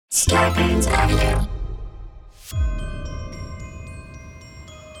Scorpions Avenue.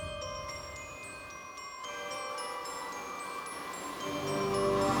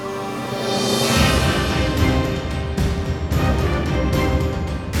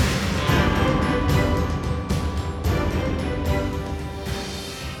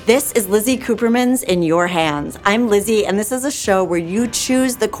 This is Lizzie Cooperman's In Your Hands. I'm Lizzie, and this is a show where you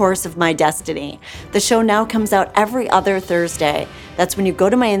choose the course of my destiny. The show now comes out every other Thursday. That's when you go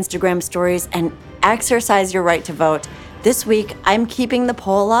to my Instagram stories and exercise your right to vote. This week, I'm keeping the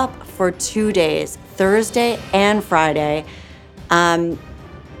poll up for 2 days, Thursday and Friday,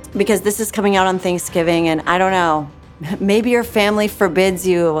 because this is coming out on Thanksgiving, and I don't know, maybe your family forbids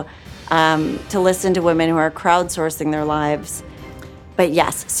you to listen to women who are crowdsourcing their lives. But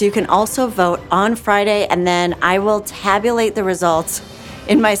yes, so you can also vote on Friday, and then I will tabulate the results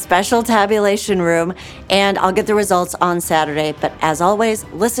in my special tabulation room, and I'll get the results on Saturday. But as always,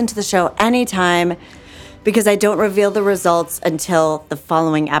 listen to the show anytime because I don't reveal the results until the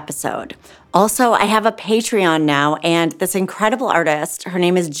following episode. Also, I have a Patreon now, and this incredible artist, her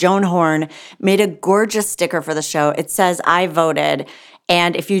name is Joan Horn, made a gorgeous sticker for the show. It says, "I voted."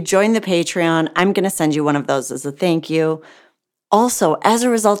 And if you join the Patreon, I'm going to send you one of those as a thank you. Also, as a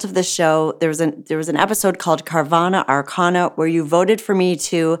result of this show, there was an episode called Carvana Arcana where you voted for me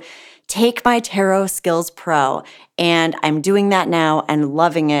to take my Tarot Skills Pro, and I'm doing that now and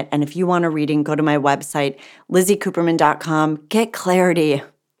loving it. And if you want a reading, go to my website, LizzieCooperman.com. Get clarity,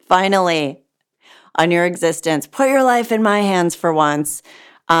 finally, on your existence. Put your life in my hands for once.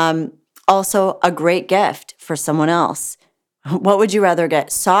 Also, a great gift for someone else. What would you rather get,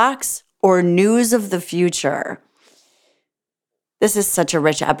 socks or news of the future? This is such a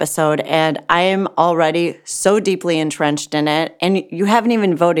rich episode, and I am already so deeply entrenched in it, and you haven't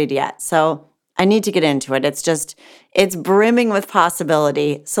even voted yet, so I need to get into it. It's brimming with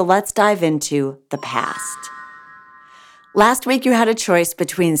possibility, so let's dive into the past. Last week, you had a choice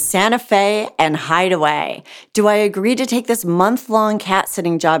between Santa Fe and Hideaway. Do I agree to take this month-long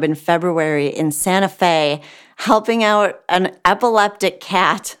cat-sitting job in February in Santa Fe, helping out an epileptic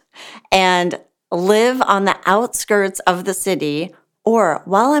cat, and live on the outskirts of the city, or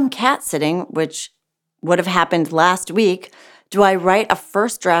while I'm cat sitting, which would have happened last week, do I write a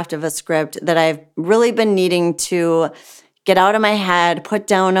first draft of a script that I've really been needing to get out of my head, put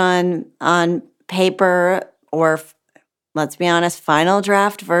down on paper, or let's be honest, final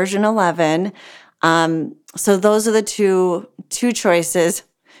draft version 11. So those are the two choices,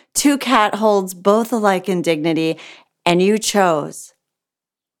 two cat holds, both alike in dignity, and you chose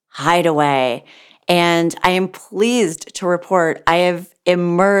Hideaway. And I am pleased to report I have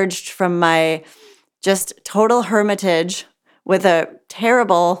emerged from my just total hermitage with a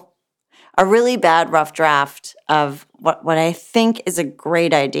really bad rough draft of what I think is a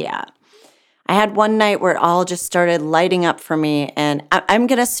great idea. I had one night where it all just started lighting up for me, and I'm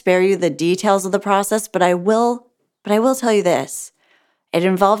going to spare you the details of the process, but I will tell you this. It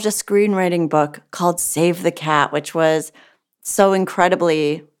involved a screenwriting book called Save the Cat, which was so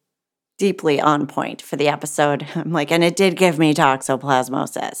incredibly deeply on point for the episode. And it did give me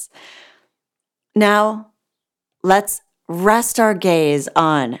toxoplasmosis. Now, let's rest our gaze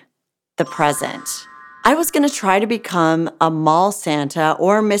on the present. I was going to try to become a mall Santa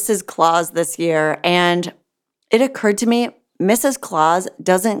or Mrs. Claus this year, and it occurred to me Mrs. Claus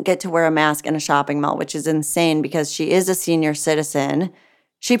doesn't get to wear a mask in a shopping mall, which is insane because she is a senior citizen.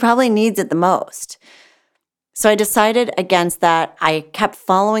 She probably needs it the most. So I decided against that. I kept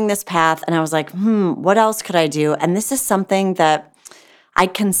following this path, and I was like, what else could I do? And this is something that I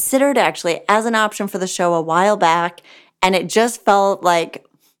considered actually as an option for the show a while back, and it just felt like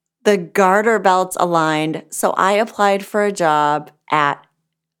the garter belts aligned. So I applied for a job at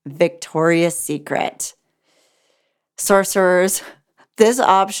Victoria's Secret. Sorcerers, this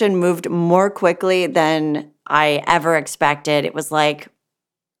option moved more quickly than I ever expected. It was like,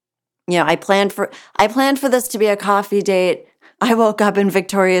 I planned for this to be a coffee date. I woke up in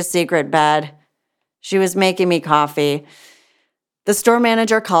Victoria's Secret bed. She was making me coffee. The store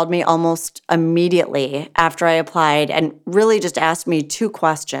manager called me almost immediately after I applied and really just asked me 2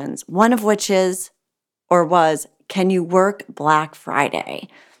 questions, one of which was, can you work Black Friday?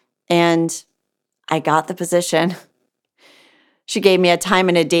 And I got the position. She gave me a time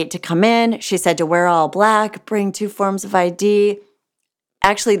and a date to come in. She said to wear all black, bring 2 forms of ID.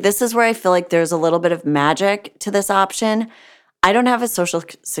 Actually, this is where I feel like there's a little bit of magic to this option. I don't have a social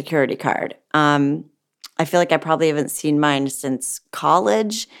security card. I feel like I probably haven't seen mine since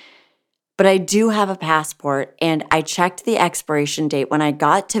college, but I do have a passport, and I checked the expiration date when I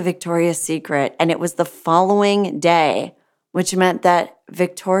got to Victoria's Secret, and it was the following day which meant that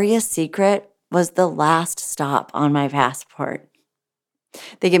Victoria's Secret was the last stop on my passport.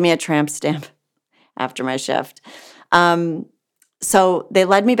 They give me a tramp stamp after my shift. So they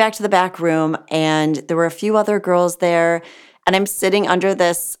led me back to the back room, and there were a few other girls there. And I'm sitting under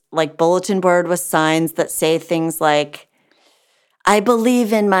this like bulletin board with signs that say things like, I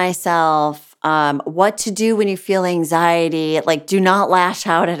believe in myself, what to do when you feel anxiety, like do not lash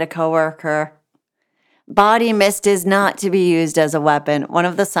out at a coworker. Body mist is not to be used as a weapon. One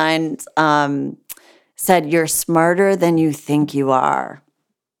of the signs said, you're smarter than you think you are.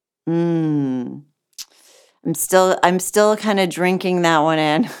 I'm still kind of drinking that one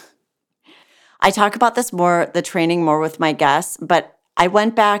in. I talk about the training more with my guests, but I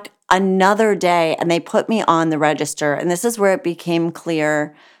went back another day and they put me on the register. And this is where it became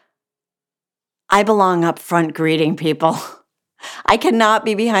clear I belong up front greeting people. I cannot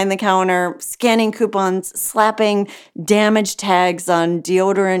be behind the counter scanning coupons, slapping damage tags on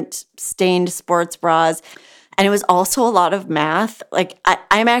deodorant stained sports bras. And it was also a lot of math. Like,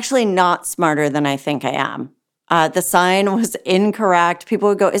 I'm actually not smarter than I think I am. The sign was incorrect. People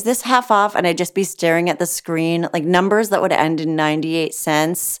would go, is this half off? And I'd just be staring at the screen, like numbers that would end in 98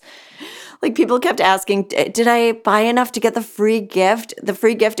 cents. Like people kept asking, did I buy enough to get the free gift? The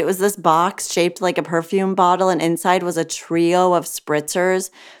free gift, it was this box shaped like a perfume bottle, and inside was a trio of spritzers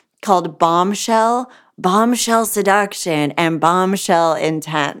called Bombshell, Bombshell Seduction, and Bombshell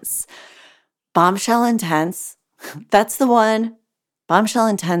Intense. Bombshell Intense, that's the one. Bombshell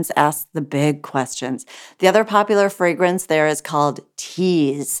Intense asks the big questions. The other popular fragrance there is called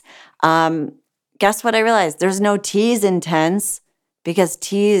Tease. Guess what I realized? There's no Tease Intense because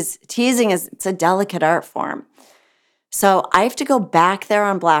teasing it's a delicate art form. So I have to go back there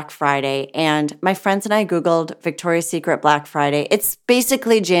on Black Friday, and my friends and I Googled Victoria's Secret Black Friday. It's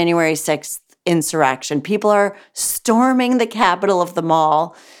basically January 6th insurrection. People are storming the capital of the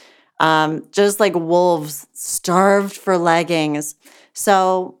mall, just like wolves starved for leggings.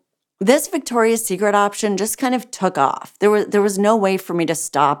 So this Victoria's Secret option just kind of took off. There was no way for me to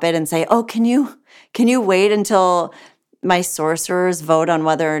stop it and say, oh, can you wait until my sorcerers vote on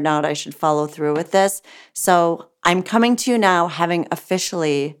whether or not I should follow through with this? So I'm coming to you now having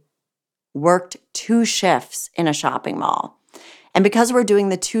officially worked 2 shifts in a shopping mall. And because we're doing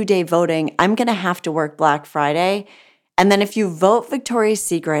the 2-day voting, I'm going to have to work Black Friday. And then if you vote Victoria's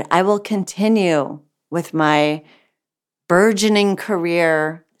Secret, I will continue with my burgeoning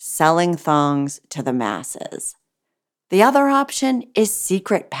career selling thongs to the masses. The other option is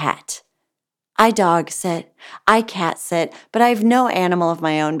Secret Pet. I dog sit, I cat sit, but I have no animal of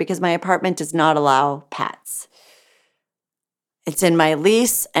my own because my apartment does not allow pets. It's in my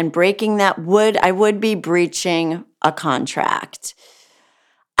lease, and breaking that I would be breaching a contract.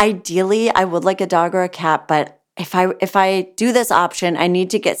 Ideally, I would like a dog or a cat, but if I do this option, I need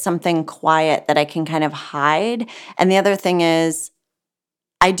to get something quiet that I can kind of hide. And the other thing is,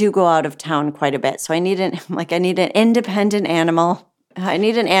 I do go out of town quite a bit, so I need an independent animal. I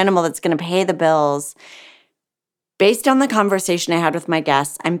need an animal that's going to pay the bills. Based on the conversation I had with my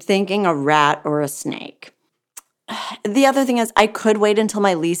guests, I'm thinking a rat or a snake. The other thing is I could wait until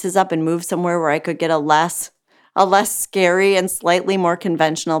my lease is up and move somewhere where I could get a less scary and slightly more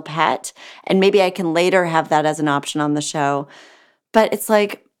conventional pet, and maybe I can later have that as an option on the show. But it's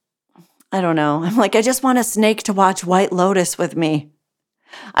like, I don't know. I'm like, I just want a snake to watch White Lotus with me.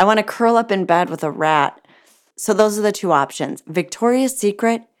 I want to curl up in bed with a rat. So those are the 2 options: Victoria's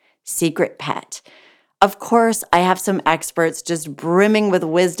Secret, Secret Pet. Of course, I have some experts just brimming with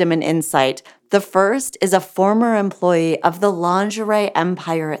wisdom and insight. The first is a former employee of the lingerie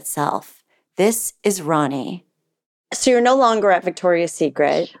empire itself. This is Ronnie. So you're no longer at Victoria's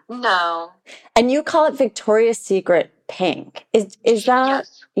Secret. No. And you call it Victoria's Secret Pink. Is that?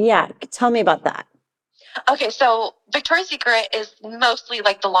 Yes. Yeah, tell me about that. Okay, so Victoria's Secret is mostly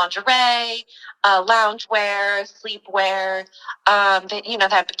like the lingerie, loungewear, sleepwear. They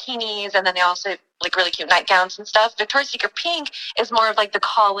have bikinis, and then they also have like really cute nightgowns and stuff. Victoria's Secret Pink is more of like the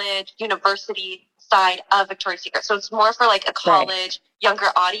college, university side of Victoria's Secret. So it's more for like a college, younger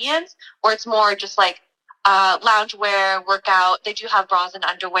audience, where it's more just like loungewear, workout. They do have bras and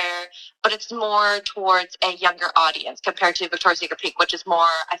underwear, but it's more towards a younger audience compared to Victoria's Secret Pink, which is more,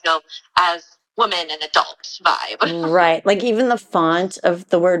 I feel, as woman and adult vibe. Right. Like even the font of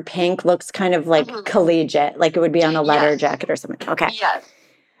the word pink looks kind of like collegiate, like it would be on a letter jacket or something. Okay. Yes.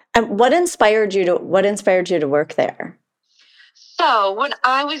 And what inspired you to work there? So when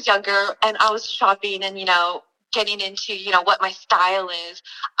I was younger and I was shopping and, getting into, what my style is,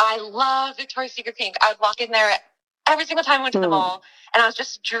 I love Victoria's Secret Pink. I would walk in there every single time I went to the mall, and I was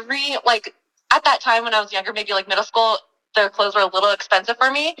just at that time when I was younger, maybe like middle school, their clothes were a little expensive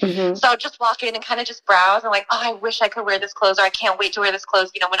for me. Mm-hmm. So I would just walk in and kind of just browse and like, oh, I wish I could wear this clothes, or I can't wait to wear this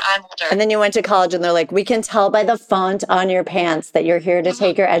clothes, when I'm older. And then you went to college and they're like, we can tell by the font on your pants that you're here to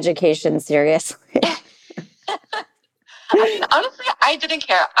take your education seriously. I mean, honestly, I didn't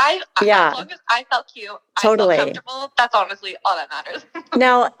care. As long as I felt cute, totally. I felt comfortable. That's honestly all that matters.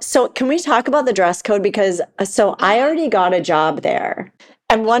 Now, so can we talk about the dress code? Because I already got a job there.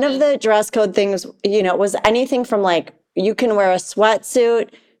 And one of the dress code things, was anything from like, you can wear a sweatsuit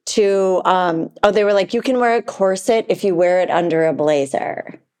to, they were like, you can wear a corset if you wear it under a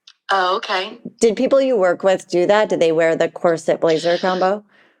blazer. Oh, okay. Did people you work with do that? Did they wear the corset blazer combo?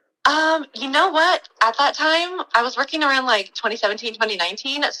 You know what? At that time, I was working around like 2017,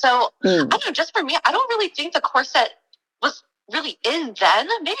 2019. So I don't know, just for me, I don't really think the corset was really in then.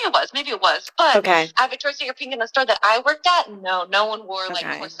 Maybe it was. But at Victoria's Secret Pink in the store that I worked at, no one wore like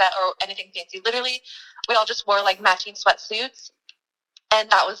corset or anything fancy. Literally, we all just wore like matching sweatsuits. And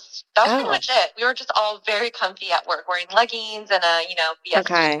that was pretty much it. We were just all very comfy at work, wearing leggings and a,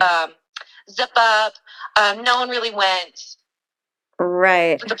 BS zip up. No one really went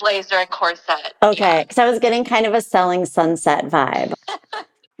right with the blazer and corset. Okay, because I was getting kind of a Selling Sunset vibe.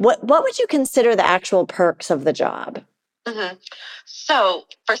 What would you consider the actual perks of the job? Mm-hmm. So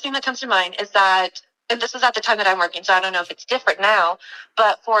first thing that comes to mind is that, and this is at the time that I'm working, so I don't know if it's different now,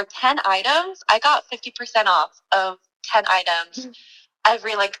 but for 10 items, I got 50% off of 10 items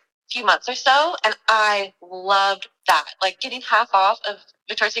every like few months or so. And I loved that. Like getting half off of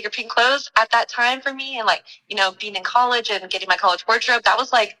Victoria's Secret Pink clothes at that time for me, and like, being in college and getting my college wardrobe, that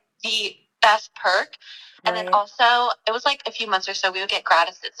was like the best perk. And then also, it was like a few months or so, we would get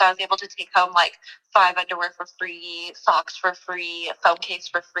gratises. So I was able to take home like 5 underwear for free, socks for free, a phone case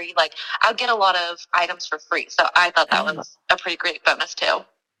for free. Like I would get a lot of items for free. So I thought that was a pretty great bonus too.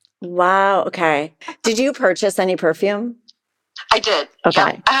 Wow. Okay. Did you purchase any perfume? I did. Okay.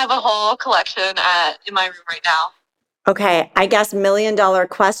 Yeah, I have a whole collection in my room right now. Okay. I guess $1 million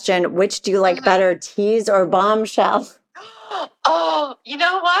question. Which do you like better, Tease or Bombshell? Oh, you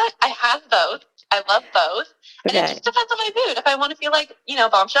know what? I have both. I love both. And it just depends on my mood. If I want to feel like,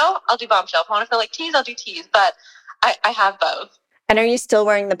 Bombshell, I'll do Bombshell. If I want to feel like Tease, I'll do Tease. But I have both. And are you still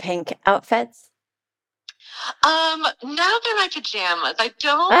wearing the pink outfits? Now they're my pajamas. I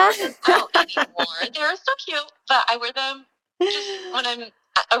don't wear them out anymore. They're so cute, but I wear them just when I'm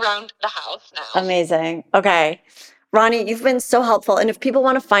around the house now. Amazing. Okay. Ronnie, you've been so helpful. And if people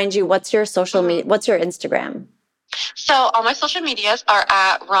want to find you, what's your social media? What's your Instagram? So all my social medias are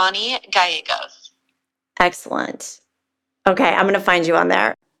at Ronnie Gallegos. Excellent. Okay, I'm going to find you on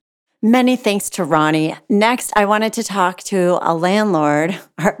there. Many thanks to Ronnie. Next, I wanted to talk to a landlord.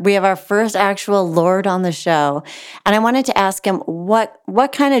 We have our first actual lord on the show. And I wanted to ask him, what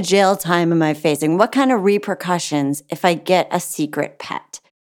kind of jail time am I facing? What kind of repercussions if I get a secret pet?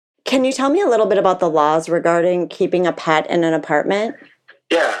 Can you tell me a little bit about the laws regarding keeping a pet in an apartment?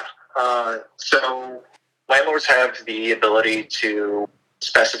 Yeah. So landlords have the ability to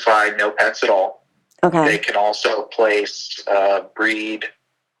specify no pets at all. Okay. They can also place breed,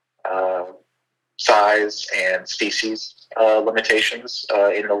 size, and species limitations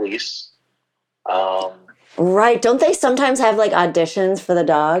in the lease. Right. Don't they sometimes have like auditions for the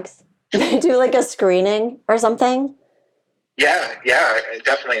dogs? They do like a screening or something? Yeah,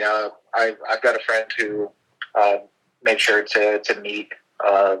 definitely. I've got a friend who made sure to meet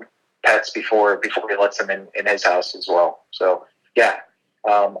pets before he lets them in his house as well. So, yeah.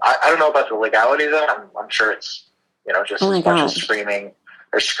 I don't know about the legality of that. I'm sure it's, just as much as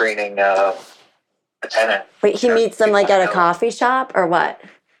screening a tenant. Wait, he meets them like at a coffee shop or what?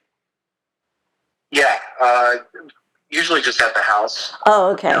 Yeah, usually just at the house.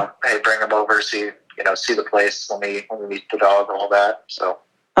 Oh, okay. Hey, bring them over, see the place when we meet the dog and all that. So.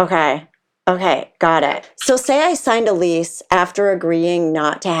 Okay, got it. So say I signed a lease after agreeing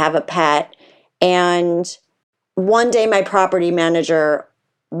not to have a pet, and one day my property manager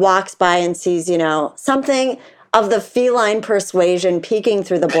walks by and sees, something of the feline persuasion peeking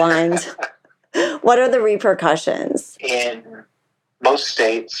through the blinds. What are the repercussions? In most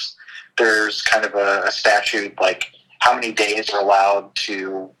states, there's kind of a statute, like how many days are allowed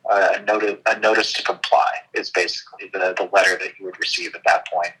to a notice to comply is basically the letter that you would receive at that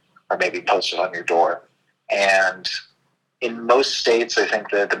point, or maybe posted on your door. And in most states, I think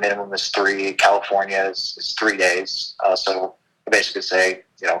the minimum is 3. California is 3 days. So basically say,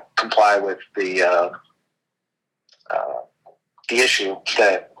 comply with the issue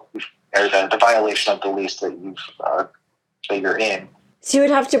or the violation of the lease that you're in. So you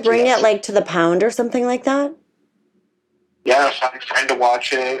would have to bring it like to the pound or something like that? Yeah, find to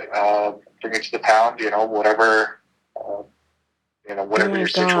watch it, bring it to the pound, whatever Oh whatever my your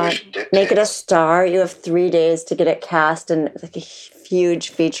God. situation Make it a dictates. star. You have 3 days to get it cast in like a huge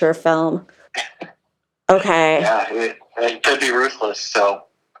feature film. Okay. Yeah, it could be ruthless. So,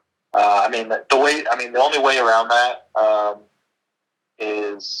 the only way around that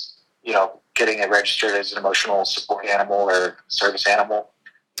is, getting it registered as an emotional support animal or service animal,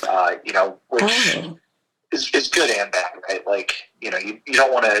 which Oh, is good and bad, right? Like, you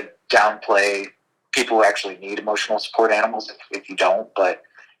don't want to downplay people who actually need emotional support animals if you don't, but,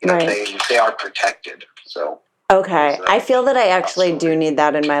 right. they are protected. So, Okay. there's I feel that I actually do possibility. need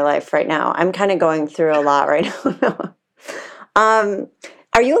that in my life right now. I'm kind of going through a lot right now. um,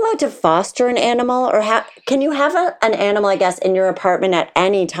 are you allowed to foster an animal, or can you have an animal, I guess, in your apartment at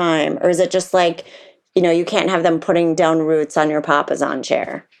any time? Or is it just like, you can't have them putting down roots on your papasan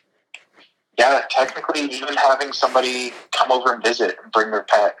chair? Yeah, technically, even having somebody come over and visit and bring their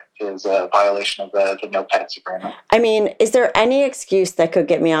pet is a violation of the no pets agreement. I mean, is there any excuse that could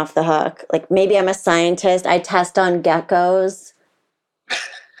get me off the hook? Like maybe I'm a scientist, I test on geckos.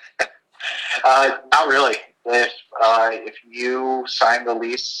 Not really. If you sign the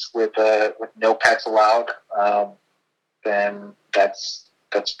lease with no pets allowed, then that's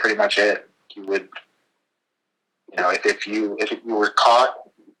pretty much it. You would, if you were caught,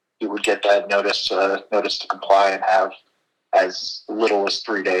 you would get that notice to comply and have as little as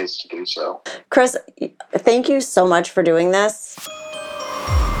 3 days to do so. Chris, thank you so much for doing this.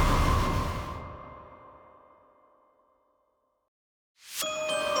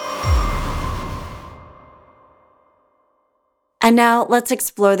 And now let's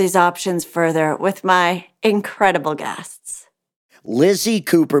explore these options further with my incredible guests. Lizzie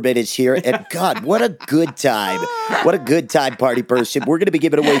Cooperman is here, and God, what a good time. What a good time, party person. We're going to be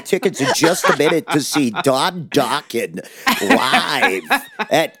giving away tickets in just a minute to see Don Dokken live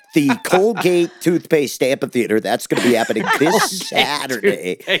at the Colgate Toothpaste Amphitheater. That's going to be happening this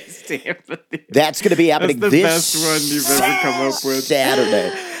Saturday. That's going to be happening That's the this best one you've ever come up with.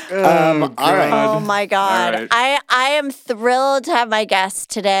 Saturday. Oh, all right. Oh my God. All right. I am thrilled to have my guests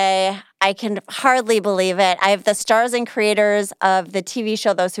today. I can hardly believe it. I have the stars and creators of the TV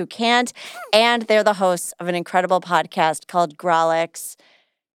show Those Who Can't, and they're the hosts of an incredible podcast called Grolix.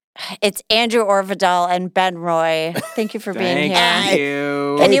 It's Andrew Orvedahl and Ben Roy. Thank you for being here. Thank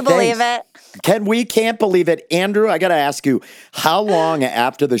you. Can Hey, you believe thanks. it? We can't believe it. Andrew, I got to ask you, how long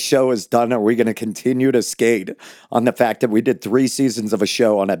after the show is done are we going to continue to skate on the fact that we did 3 seasons of a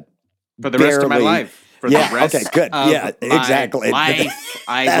show on a For the rest of my life. For the rest okay, good. of Yeah, my exactly. life.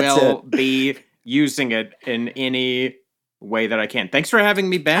 I That's will be using it in any way that I can. Thanks for having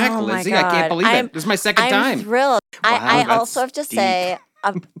me back, Oh my Lizzie. I can't God. believe it. This is my second I'm time. thrilled. I that's also have to deep. say,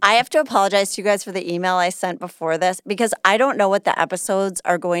 I have to apologize to you guys for the email I sent before this because I don't know what the episodes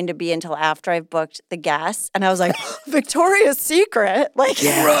are going to be until after I've booked the guests. And I was like, Victoria's Secret? Like,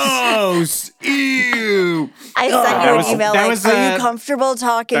 Gross. Ew. I sent you an email like, are you comfortable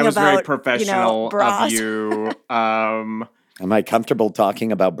talking That was about, very professional bras? of you. Am I comfortable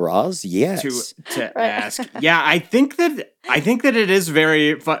talking about bras? Yes. to ask. Yeah, I think that it is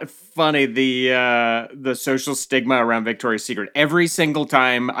very funny the social stigma around Victoria's Secret. Every single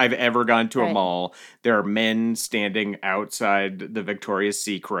time I've ever gone to a mall, there are men standing outside the Victoria's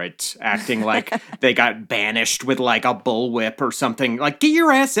Secret acting like they got banished with like a bullwhip or something. Like, get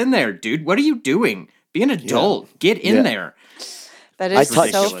your ass in there, dude. What are you doing? Be an adult. Get in there. That is so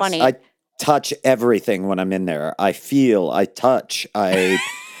ridiculous. funny. I touch everything when I'm in there. I feel, I touch, I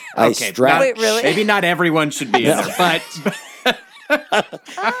stretch. Wait, really? Maybe not everyone should be in there, but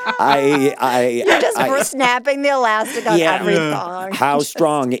You're just snapping the elastic on every thong. How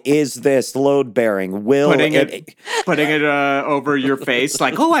strong is this load bearing? putting it over your face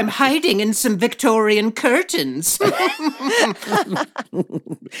like, oh, I'm hiding in some Victorian curtains.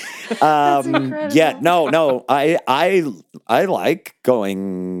 Yeah, no. I like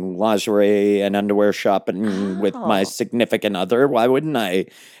going lingerie and underwear shopping with my significant other. Why wouldn't I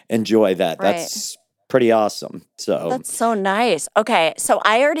enjoy that? Right. That's pretty awesome. So That's so nice. Okay, so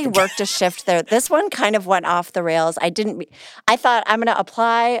I already worked a shift there. This one kind of went off the rails. I thought I'm going to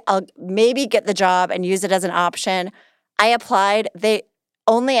apply. I'll maybe get the job and use it as an option. I applied. They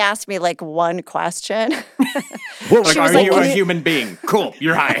only asked me like one question. Like, She are was like, you "Can a you-" human being? Cool,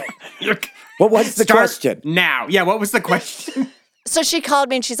 you're hired. what was the Start question? now. Yeah, what was the question? So she called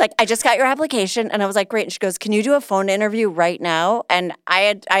me and she's like, I just got your application. And I was like, great. And she goes, can you do a phone interview right now? And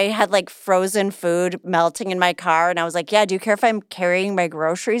I had like frozen food melting in my car. And I was like, yeah, do you care if I'm carrying my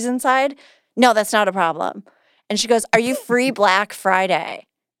groceries inside? No, that's not a problem. And she goes, are you free Black Friday?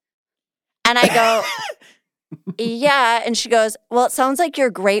 And I go, Yeah. And she goes, well, it sounds like you're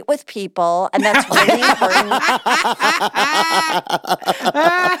great with people, and that's really important.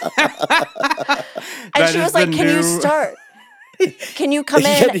 And she was like, can you start? Can you come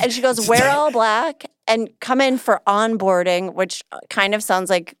in? And she goes, wear all black and come in for onboarding, which kind of sounds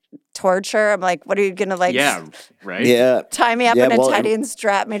like torture. I'm like, what are you going to like? Yeah, right? Yeah. Tie me up in a teddy and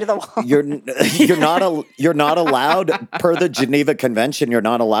strap me to the wall. You're not allowed, per the Geneva Convention, you're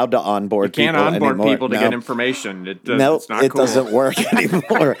not allowed to onboard people anymore. You can't onboard anymore. people to get information. It's not it cool. doesn't work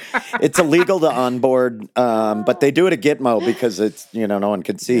anymore. It's illegal to onboard, but they do it at Gitmo because it's, no one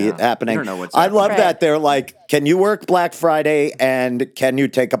can see it happening. I don't know what's I happening. love that. They're like, can you work Black Friday and can you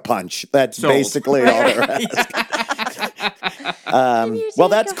take a punch? That's basically all they're asking. Well,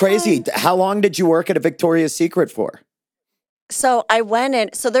 that's crazy. How long did you work at a Victoria's Secret for? So I went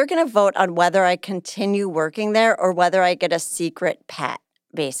in. So they're going to vote on whether I continue working there or whether I get a secret pet,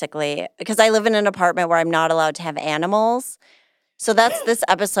 basically. Because I live in an apartment where I'm not allowed to have animals. So that's this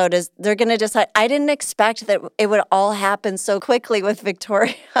episode is they're going to decide. I didn't expect that it would all happen so quickly with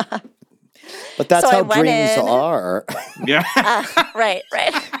Victoria. But that's how dreams are. Yeah. Right.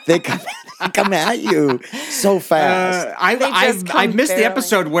 They come at you so fast. I missed the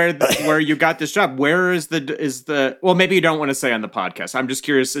episode where you got this job. Where is the well, maybe you don't want to say on the podcast. I'm just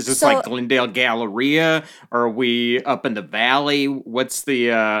curious, is this like Glendale Galleria, or are we up in the valley? What's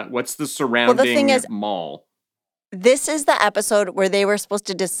the surrounding mall? This is the episode where they were supposed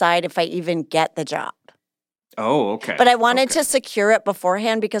to decide if I even get the job. Oh, okay. But I wanted to secure it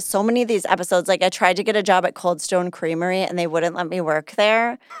beforehand because so many of these episodes, like I tried to get a job at Cold Stone Creamery and they wouldn't let me work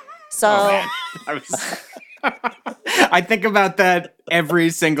there. So I think about that every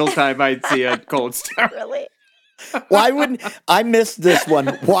single time I see a Cold Stone. Really? Why wouldn't I missed this one?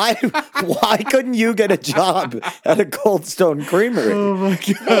 Why couldn't you get a job at a Cold Stone Creamery? Oh my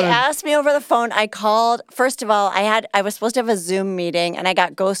God. They asked me over the phone. I called. First of all, I was supposed to have a Zoom meeting and I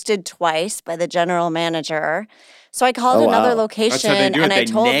got ghosted twice by the general manager. So I called another location. That's how they do it. And I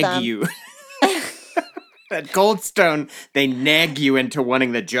told nag them you. At Cold Stone, they nag you into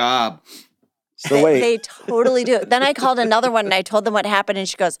wanting the job. So they totally do. Then I called another one and I told them what happened and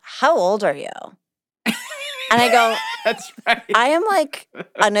she goes, "How old are you?" And I go, "That's right. I am like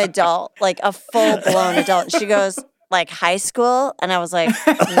an adult, like a full-blown adult." And she goes, "Like high school?" And I was like,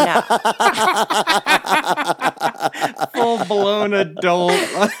 "No." Full-blown adult,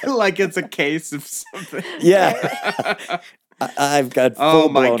 like it's a case of something. Yeah. I've got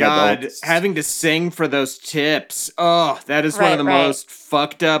full-blown Oh my God. adults. Having to sing for those tips. Oh, that is one of the most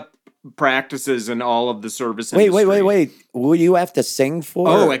fucked up practices in all of the service industry. Wait. Will you have to sing for?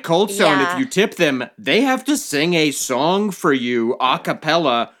 Oh, at Cold Stone, if you tip them, they have to sing a song for you a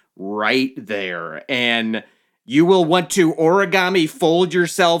cappella right there. And you will want to origami fold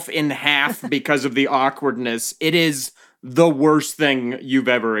yourself in half because of the awkwardness. It is the worst thing you've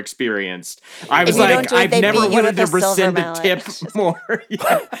ever experienced. I was like, I've never wanted to rescind a tip more.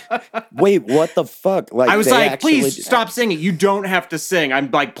 Wait, what the fuck? Like, I was like, please stop singing. You don't have to sing.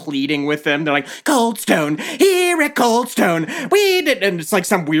 I'm like pleading with them. They're like, Cold Stone, here at Cold Stone, we did. And it's like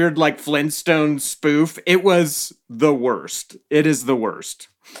some weird like Flintstone spoof. It was the worst. It is the worst.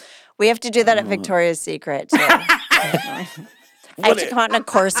 We have to do that at Victoria's Secret, too. I have to come out in a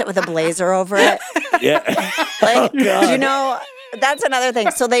corset with a blazer over it. Yeah. Like, that's another thing.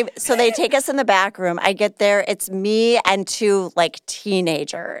 So they take us in the back room. I get there. It's me and two like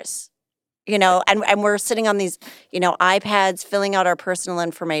teenagers, and we're sitting on these, iPads, filling out our personal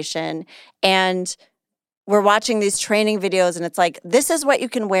information, and we're watching these training videos, and it's like, this is what you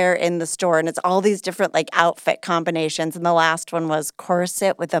can wear in the store, and it's all these different like outfit combinations. And the last one was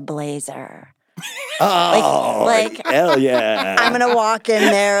corset with a blazer. Oh, like hell yeah. I'm going to walk in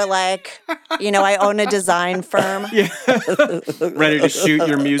there like, I own a design firm. Yeah. Ready to shoot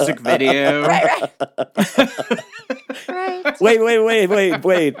your music video. Right.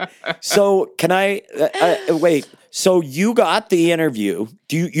 Wait. So can I, wait. So you got the interview.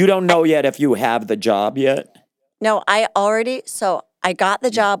 You don't know yet if you have the job yet? No, I got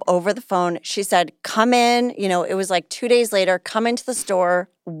the job over the phone. She said, come in, it was like 2 days later, come into the store,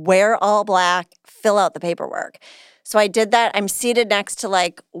 wear all black, fill out the paperwork. So I did that. I'm seated next to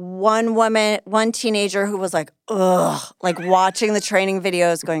like one teenager who was like, ugh, like watching the training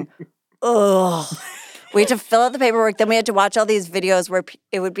videos going, ugh. We had to fill out the paperwork. Then we had to watch all these videos where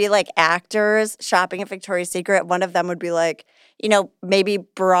it would be like actors shopping at Victoria's Secret. One of them would be like, maybe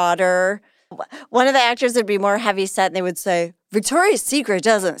broader. One of the actors would be more heavy set and they would say, Victoria's Secret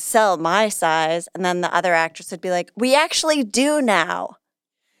doesn't sell my size. And then the other actress would be like, we actually do now.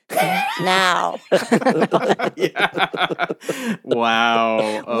 now. Yeah.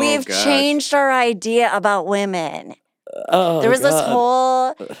 Wow. Oh, We've gosh. changed our idea about women. Oh, There was this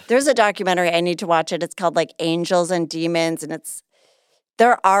God. there's a documentary, I need to watch it. It's called like Angels and Demons, and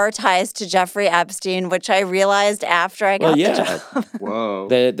there are ties to Jeffrey Epstein, which I realized after I got the job. Whoa.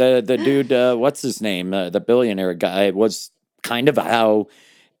 The dude, what's his name? The billionaire guy was kind of how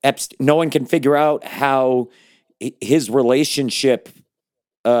Epstein. No one can figure out how his relationship,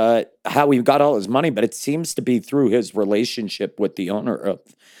 how he got all his money, but it seems to be through his relationship with the owner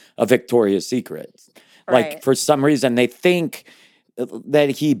of Victoria's Secret. Like Right. for some reason, they think that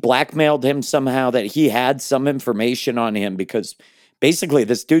he blackmailed him somehow, that he had some information on him because basically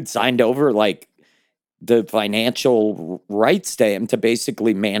this dude signed over like the financial rights to him to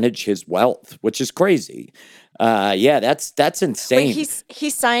basically manage his wealth, which is crazy. Yeah, that's insane. Wait, he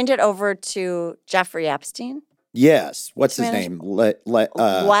signed it over to Jeffrey Epstein? Yes. What's his Manage- name? Les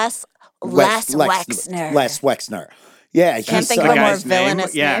Wexner. Les Wexner. Yeah, he Can't think signed- of a more Guy's name?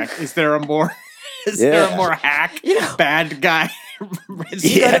 villainous Yeah. name. Is there a more? Is there Yeah. a more hack bad guy?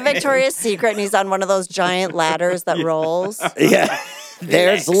 You go to Victoria's Secret and he's on one of those giant ladders that rolls. Yeah.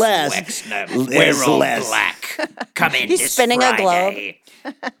 There's Les. Wexner. There's We're all Les. black. Come in He's this spinning a globe. Friday.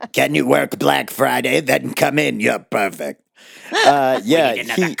 Can you work Black Friday? Then come in. You're perfect. Yeah, Need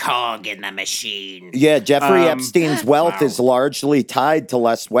another cog in the machine. yeah. Jeffrey Epstein's wealth wow. is largely tied to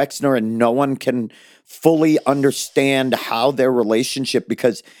Les Wexner, and no one can fully understand how their relationship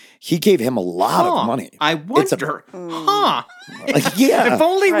because he gave him a lot of money. I It's a- wonder. Huh. Yeah. If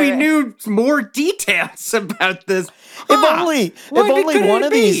only we Right. knew more details about this. If What only could one it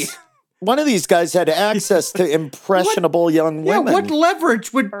of be? these guys had access to impressionable young Yeah, women. what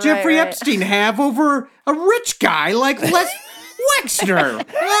leverage would Jeffrey right. Epstein have over a rich guy like Les Wexner?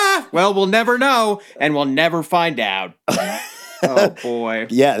 Well, we'll never know, and we'll never find out. Oh, boy.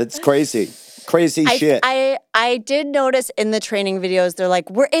 Yeah, that's crazy. Crazy shit. I did notice in the training videos, they're like,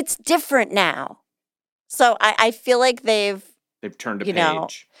 it's different now. So I feel like They've turned a You know,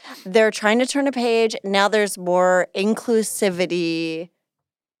 page. they're trying to turn a page. Now there's more inclusivity,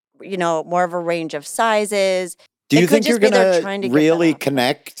 more of a range of sizes. Do you it could think you're just be they're going trying to to get that really out.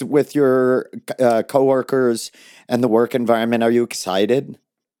 connect with your coworkers and the work environment? Are you excited?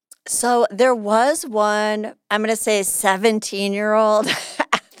 So there was one, I'm going to say 17-year-old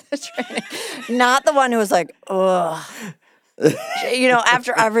at the training. Not the one who was like, ugh.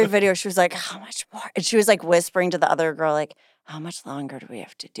 After every video, she was like, how much more? And she was like whispering to the other girl, like, how much longer do we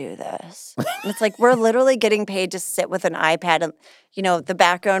have to do this? And it's like, we're literally getting paid to sit with an iPad and, the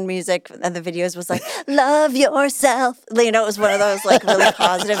background music and the videos was like, love yourself. It was one of those like really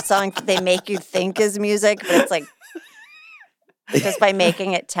positive songs that they make you think is music, but it's like, just by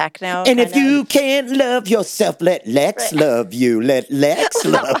making it techno. And if kind of. you can't love yourself, let Lex love you. Let Lex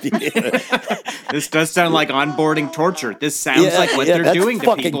love you. This does sound like onboarding torture. This sounds Yeah, like what yeah, they're that's doing to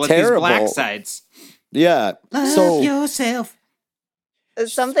fucking people at terrible. these black sites. Yeah. So yourself.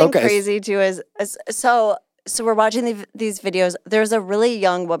 Something Okay. crazy too is so we're watching these videos. There's a really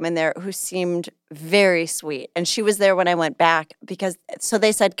young woman there who seemed very sweet, and she was there when I went back so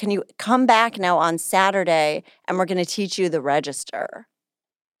they said, "Can you come back now on Saturday, and we're going to teach you the register."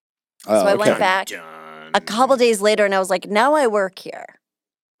 So I went back a couple days later, and I was like, "Now I work here."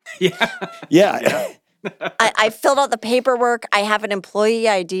 Yeah. yeah. I filled out the paperwork. I have an employee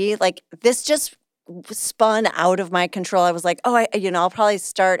ID. Like this just spun out of my control. I was like, I'll probably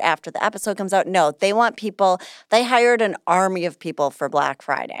start after the episode comes out. No, they want people. They hired an army of people for Black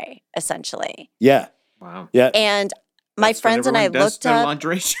Friday, essentially. Yeah. Wow. Yeah. And my That's when friends and I everyone does looked their up.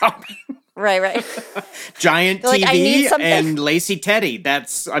 lingerie shopping. Right. Giant They're like, I need TV something. and Lacey Teddy.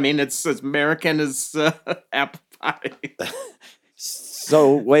 It's as American as apple pie.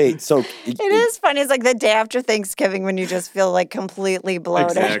 So wait. So It is funny. It's like the day after Thanksgiving when you just feel like completely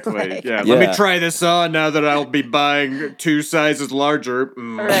bloated. Exactly. Like- Yeah. Yeah. Let me try this on now that I'll be buying 2 sizes larger.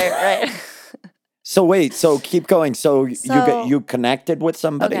 Right. So wait. So keep going. So So- you connected with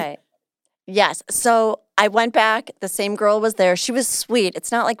somebody. Okay. Yes. So I went back. The same girl was there. She was sweet.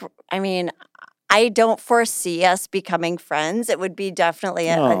 It's not like, I don't foresee us becoming friends. It would be definitely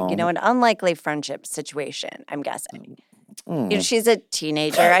an unlikely friendship situation, I'm guessing. She's a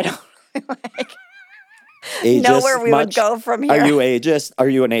teenager. I don't Ageist know where we would much? go from here. Are you ageist? Are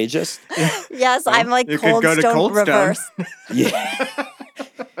you an ageist? Yes, I'm like you could Cold go to Stone Cold Stone. reverse. Yeah.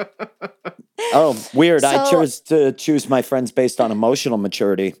 Oh, weird. I So- chose to choose my friends based on emotional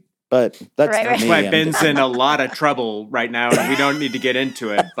maturity, but that's Right, for right. me. That's why I'm Ben's just- in a lot of trouble right now, and we don't need to get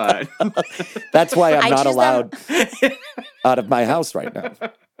into it, but That's why I'm I not choose them- allowed out of my house right now.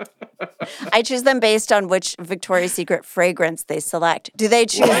 I choose them based on which Victoria's Secret fragrance they select. Do they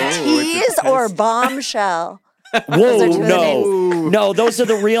choose tease or bombshell? Whoa, are two of the no, those are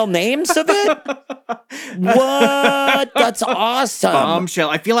the real names of it? What? That's awesome. Bombshell.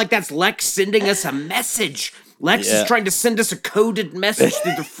 I feel like that's Lex sending us a message. Lex is trying to send us a coded message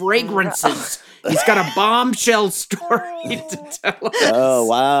through the fragrances. He's got a bombshell story to tell us. Oh,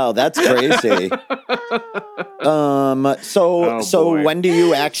 wow, that's crazy. So when do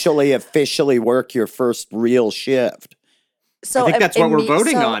you actually officially work your first real shift? So I think that's what we're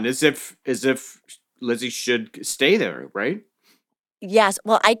voting on. Is if Lizzie should stay there, right? Yes.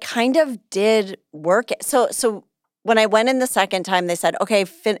 Well, I kind of did work it. So when I went in the second time, they said, okay,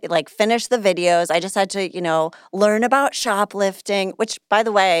 finish the videos. I just had to, learn about shoplifting, which, by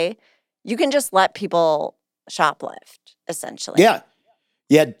the way, you can just let people shoplift, essentially. Yeah.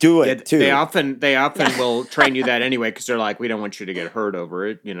 Yeah, do it, too. They often will train you that anyway, because they're like, we don't want you to get hurt over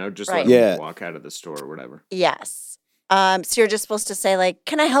it, just let them walk out of the store or whatever. Yes. So you're just supposed to say, like,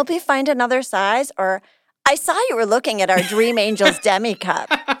 can I help you find another size? Or, I saw you were looking at our Dream Angels demi cup.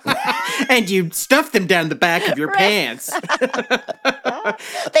 And you stuffed them down the back of your pants.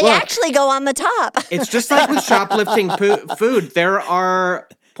 They actually go on the top. It's just like with shoplifting food. There are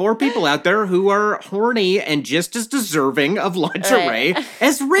poor people out there who are horny and just as deserving of lingerie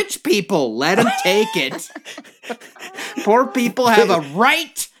as rich people. Let them take it. Poor people have a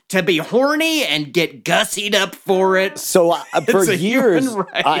right to be horny and get gussied up for it. So for years,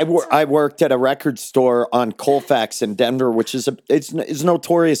 right. I worked at a record store on Colfax in Denver, which is it's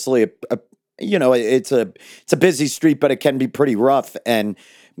notoriously it's a busy street, but it can be pretty rough. And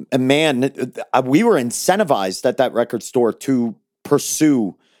man, we were incentivized at that record store to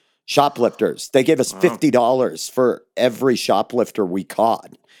pursue shoplifters. They gave us $50 for every shoplifter we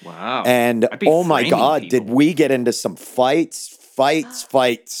caught. Wow! And oh my God, did we get into some fights?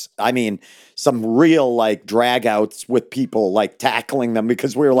 I mean, some real drag outs with people tackling them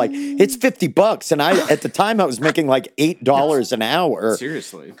because we were like, it's $50. And at the time I was making $8 an hour.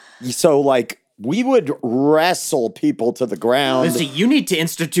 Seriously. So we would wrestle people to the ground. Lizzie, you need to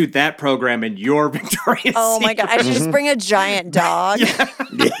institute that program in your Victoria's Secret. Oh my God. I should just bring a giant dog.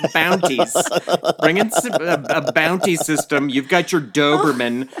 Bounties. Bring in a bounty system. You've got your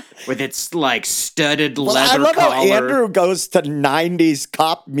Doberman with its studded leather I love collar. how Andrew goes to 90s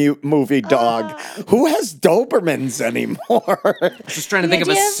cop movie dog. Who has Dobermans anymore? Just trying to think of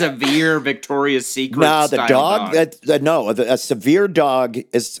a severe Victoria's Secret No, the dog. A severe dog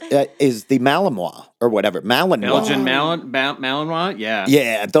is the Malinois or whatever. Malinois. Belgian Malinois? Yeah.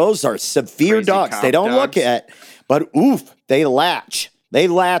 Yeah, those are severe Crazy dogs. cop They don't look dogs. at, but they latch. They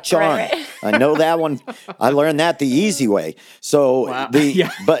latch on. I know that one. I learned that the easy way. So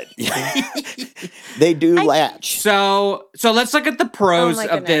but they do latch. So let's look at the pros my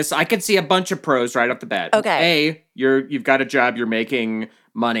of this. I can see a bunch of pros right off the bat. Okay. You've got a job, you're making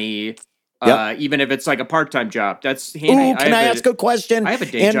money. Yep. Even if it's a part-time job, that's handy. Ooh, can I ask a question? I have a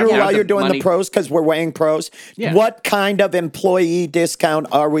day Andrew, job. while you're doing money. the pros, because we're weighing pros, what kind of employee discount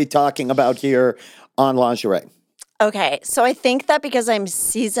are we talking about here on lingerie? Okay, so I think that because I'm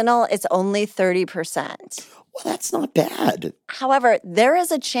seasonal, it's only 30%. Well, that's not bad. However, there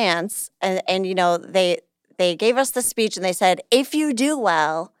is a chance, and they gave us the speech and they said, if you do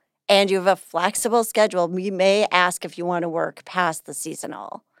well and you have a flexible schedule, we may ask if you want to work past the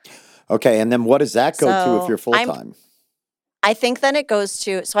seasonal. Okay, and then what does that go to if you're full-time? I think then it goes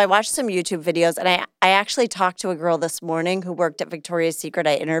to, so I watched some YouTube videos, and I actually talked to a girl this morning who worked at Victoria's Secret.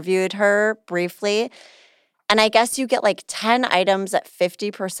 I interviewed her briefly, and I guess you get 10 items at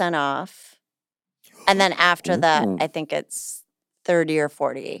 50% off, and then after that, I think it's 30 or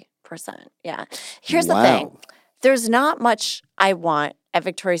 40%. Yeah. Here's the thing. There's not much I want at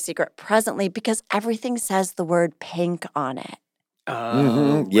Victoria's Secret presently because everything says the word pink on it.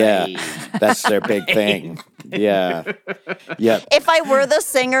 Oh, yeah, right. that's their big thing. Yeah, yep. If I were the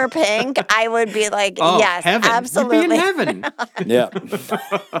singer Pink, I would be like, yes, heaven. absolutely. You'd be in heaven. Yeah.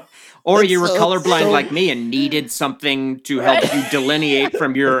 Or you were colorblind like me and needed something to help you delineate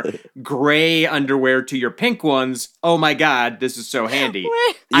from your gray underwear to your pink ones. Oh my God, this is so handy.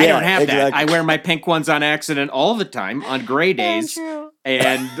 I don't have that. I wear my pink ones on accident all the time on gray days.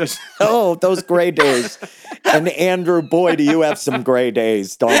 And those gray days. And Andrew, boy, do you have some gray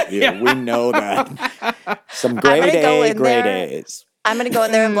days, don't you? We know that. Some gray days. I'm going to go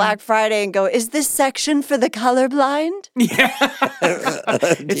in there on Black Friday and go, is this section for the colorblind? Yeah.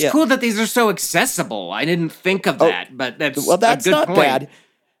 It's cool that these are so accessible. I didn't think of that, but that's a good not point. Bad.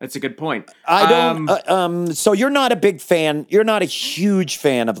 That's a good point. I don't. So you're not a big fan. You're not a huge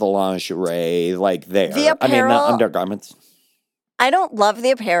fan of the lingerie there. The apparel, undergarments. I don't love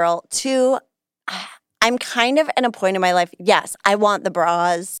the apparel. Two, I'm kind of in a point in my life. Yes, I want the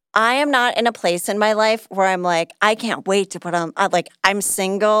bras. I am not in a place in my life where I'm like, I can't wait to put on, like, I'm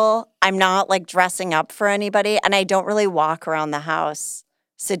single. I'm not like dressing up for anybody. And I don't really walk around the house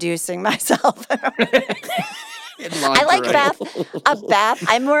seducing myself. I like a bath.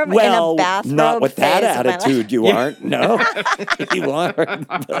 I'm more of in a bathrobe. Not with that phase of my life. attitude, you aren't. No, you aren't.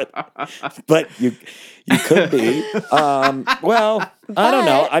 But you could be. Well, I don't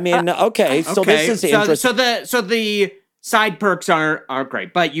know. I mean, okay. So this is interesting. So the side perks aren't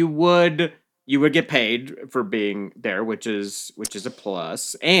great, but you would get paid for being there, which is a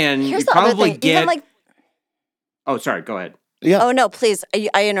plus, and Here's you the other probably thing. get. Even like, Oh, sorry. Go ahead. Yeah. oh no, please.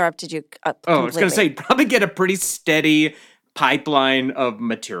 I interrupted you. I was going to say, probably get a pretty steady pipeline of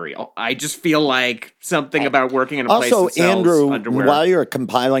material. I just feel like something about working in a place Also, that sells Andrew, underwear. while you're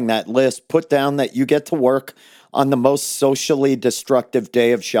compiling that list, put down that you get to work on the most socially destructive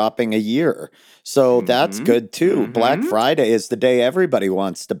day of shopping a year. So that's good too. Black Friday is the day everybody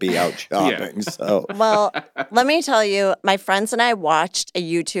wants to be out shopping. So Well, let me tell you, my friends and I watched a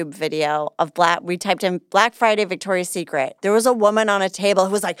YouTube video of we typed in Black Friday Victoria's Secret. There was a woman on a table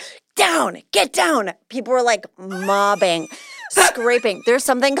who was like, get down. People were like mobbing, scraping. There's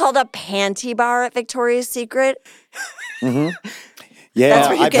something called a panty bar at Victoria's Secret. yeah, That's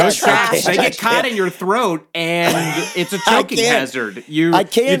where you get trashed. They get caught in your throat, and it's a choking hazard. You I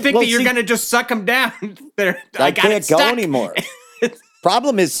can't- you think well, that you're see- going to just suck them down? I can't go anymore.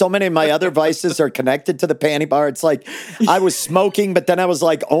 Problem is, so many of my other vices are connected to the panty bar. It's like I was smoking, but then I was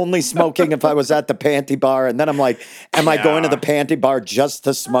like only smoking if I was at the panty bar. And then I'm like, am I going to the panty bar just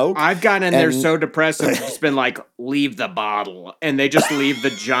to smoke? I've gotten in there so depressed and just been like, leave the bottle. And they just leave the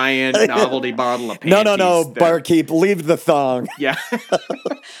giant novelty bottle of panties. No, barkeep, leave the thong. Yeah.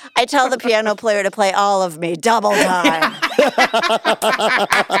 I tell the piano player to play all of me, double time.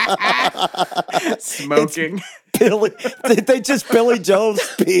 Smoking. They just Billy Joel's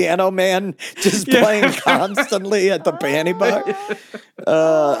Piano Man just playing constantly at the panty bar.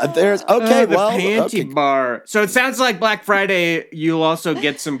 There's okay, the well, panty okay. bar. So it sounds like Black Friday, you'll also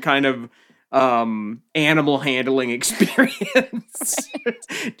get some kind of animal handling experience.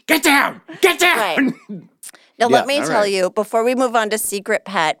 Get down! Get down! Right. Now, let me tell you, before we move on to Secret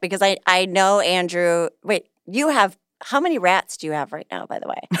Pet, because I know, Andrew, wait, how many rats do you have right now, by the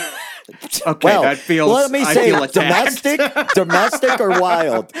way? Okay, Well, that feels. let me I say, feel attacked. domestic or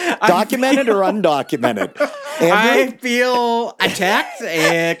wild, documented or undocumented. I Andrew, feel attacked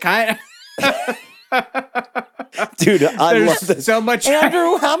and kind of. dude, I love There's this. so much.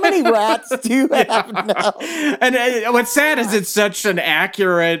 Andrew, how many rats do you have now? And what's sad is it's such an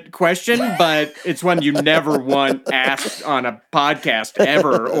accurate question, but it's one you never want asked on a podcast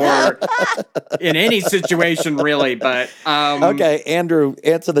ever or in any situation, really. But Okay, Andrew,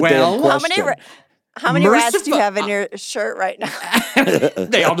 answer the damn question. How many rats do you have in your shirt right now?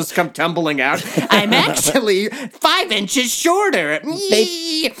 they all just come tumbling out. I'm actually 5 inches shorter.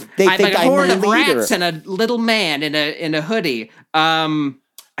 They I'm think like a I'm horde the of leader. rats and a little man in a hoodie. I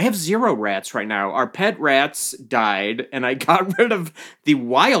have 0 rats right now. Our pet rats died, and I got rid of the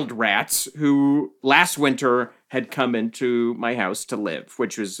wild rats who last winter had come into my house to live,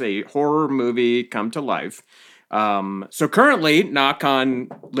 which was a horror movie come to life. So currently, knock on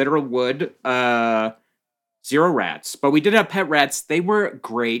literal wood, 0 rats. But we did have pet rats. They were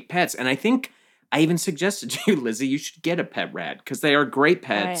great pets. And I think I even suggested to you, Lizzie, you should get a pet rat because they are great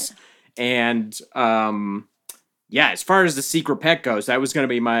pets. Right. And as far as the secret pet goes, that was going to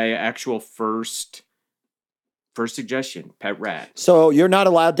be my actual first suggestion, pet rat. So you're not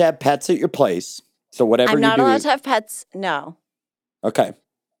allowed to have pets at your place. So whatever you do. I'm not allowed to have pets. No. Okay.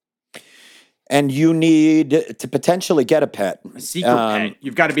 And you need to potentially get a pet. A secret pet.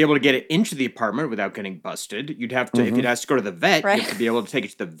 You've got to be able to get it into the apartment without getting busted. You'd have to, if it has to go to the vet, you have to be able to take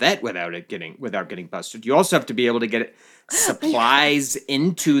it to the vet without getting busted. You also have to be able to get supplies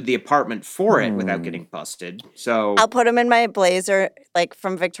into the apartment for it without getting busted. So I'll put them in my blazer, like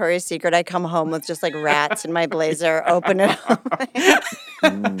from Victoria's Secret. I come home with just like rats in my blazer, open it up.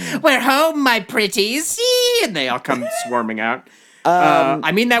 We're home, my pretties. And they all come swarming out.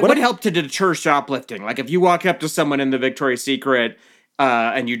 I mean, that would help to deter shoplifting. Like if you walk up to someone in the Victoria's Secret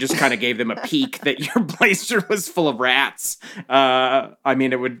and you just kind of gave them a peek that your blazer was full of rats. I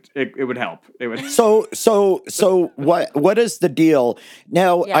mean, it would help. It would. So what is the deal?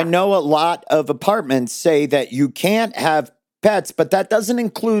 Now, I know a lot of apartments say that you can't have pets, but that doesn't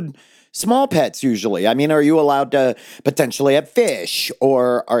include small pets usually? I mean, are you allowed to potentially have fish,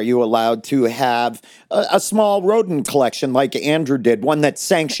 or are you allowed to have a small rodent collection like Andrew did, one that's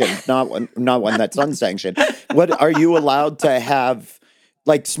sanctioned, not one that's unsanctioned? What are you allowed to have?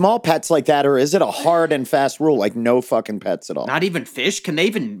 Like small pets like that, or is it a hard and fast rule, like no fucking pets at all? Not even fish? Can they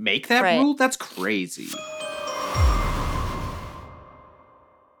even make that Right. rule? That's crazy.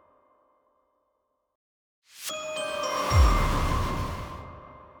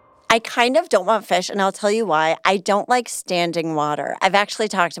 I kind of don't want fish, and I'll tell you why. I don't like standing water. I've actually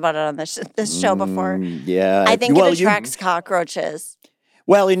talked about it on this show before. Yeah. I think Well, it attracts cockroaches.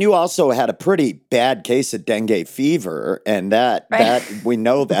 Well, and you also had a pretty bad case of dengue fever, and that we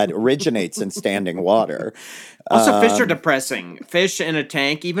know that originates in standing water. Also, fish are depressing. Fish in a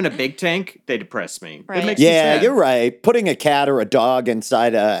tank, even a big tank, they depress me. Right. It makes me Yeah, sad. you're right. Putting a cat or a dog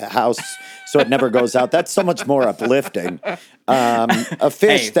inside a house so it never goes out, that's so much more uplifting. A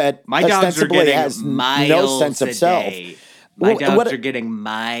fish Hey, that my dogs are ostensibly getting has miles no sense a of self. day. My Wh- dogs what- are getting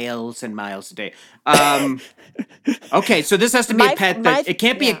miles and miles a day. Okay, so this has to be My- a pet my- that it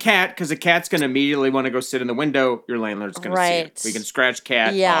can't be yeah. a cat because a cat's going to immediately want to go sit in the window. Your landlord's going to see Right. it. We can scratch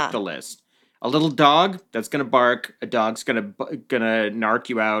cat Yeah. off the list. A little dog that's going to bark. A dog's going to narc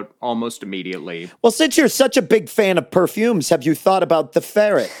you out almost immediately. Well, since you're such a big fan of perfumes, have you thought about the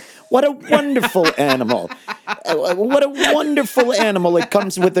ferret? What a wonderful animal. What a wonderful animal. It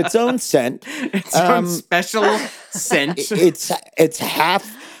comes with its own scent. It's own special scent. It's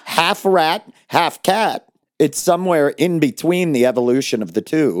half rat, half cat. It's somewhere in between the evolution of the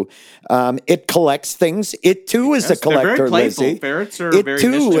two. It collects things. It too is a Yes, they're collector, very playful. Lizzie. Ferrets are It very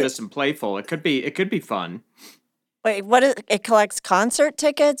too- mischievous and playful. It could be fun. Wait, what is it? Collects concert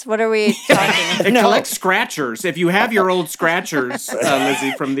tickets? What are we talking about? It collects scratchers. If you have your old scratchers,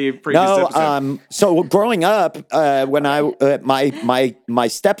 Lizzie, from the previous No, episode. so growing up, when my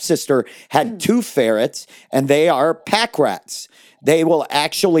stepsister had two ferrets, and they are pack rats. They will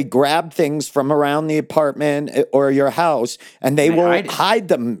actually grab things from around the apartment or your house, and they will hide it. hide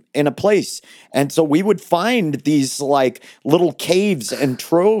them in a place. And so we would find these like little caves and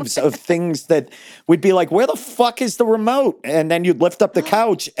troves of things that we'd be like, where the fuck is the remote? And then you'd lift up the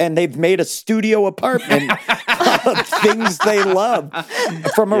couch, and they've made a studio apartment of things they love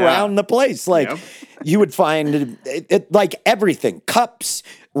from around the place. Like Yep. you would find it like everything, cups,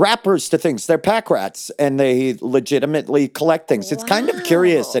 wrappers to things. They're pack rats, and they legitimately collect things. It's kind of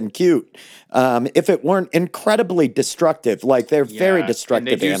curious and cute. If it weren't incredibly destructive, like they're very Yeah,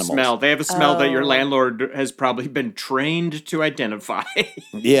 destructive and they do animals. smell. They have a smell that your Oh. landlord has probably been trained to identify.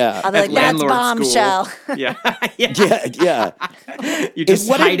 Yeah. I'll be like, At that's landlord bombshell. school. Yeah. yeah. Yeah, yeah. You just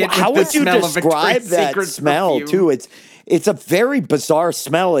hide it with How the would you smell of describe Victoria's that Secret smell perfume. too? It's a very bizarre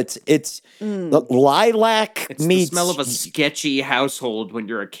smell. It's the lilac It's the meets smell of a sketchy household when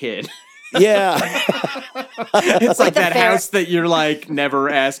you're a kid. yeah. It's like the that ferret. house that you're like never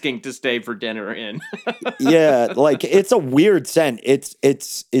asking to stay for dinner in. Yeah, like it's a weird scent. It's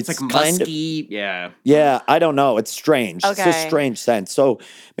It's like kind musky. of Yeah. I don't know. It's strange. It's a Okay. strange scent. So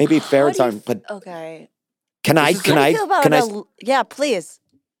maybe ferrets How do aren't. But Okay. can I This is- can How do I you feel about can I yeah, please.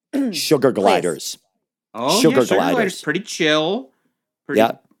 sugar gliders? Oh, Sugar yeah, sugar gliders. gliders. Pretty chill. Pretty,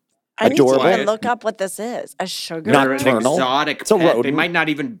 Yeah, I need Adorable. to even look up what this is. A sugar Not They're an glider? nocturnal. exotic It's a pet. They rodent. might not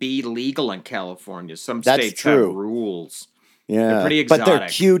even be legal in California. Some That's states true. have rules. Yeah, pretty but they're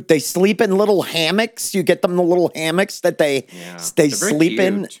exotic. cute. They sleep in little hammocks. You get them the little hammocks that they Yeah, they they're very sleep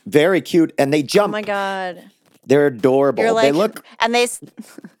in. cute. Very cute, and they Oh jump. my god. They're adorable. You're like, they look. and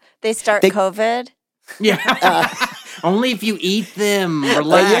they start They- COVID. Yeah. Only if you eat them.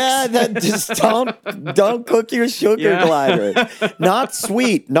 Relax. Yeah, just don't cook your sugar Yeah. glider. Not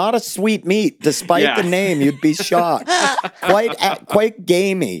sweet, not a sweet meat. Despite Yeah. the name, you'd be shocked. Quite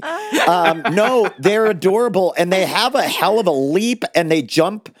gamey. No, they're adorable, and they have a hell of a leap, and they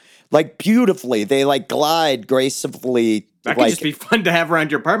jump like beautifully. They like glide gracefully. That could like, just be fun to have around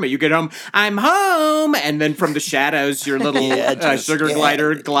your apartment. You get home, I'm home, and then from the shadows, your little sugar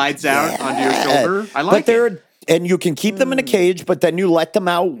glider glides out onto your shoulder. I like but they're it. and you can keep them in a cage, but then you let them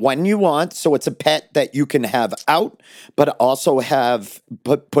out when you want. So it's a pet that you can have out, but also have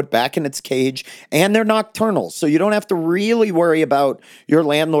put back in its cage. And they're nocturnal, so you don't have to really worry about your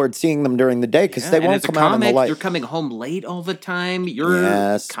landlord seeing them during the day because they And won't as a come out in the comic, light. You're coming home late all the time. You're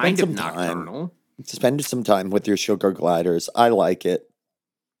Yeah, spend kind of some time. nocturnal. Spend some time with your sugar gliders. I like it.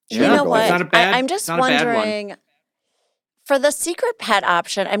 You Yeah, know what? it's not a bad- I'm it's just not a bad one. wondering for the secret pet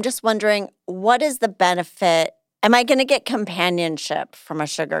option, I'm just wondering what is the benefit? Am I going to get companionship from a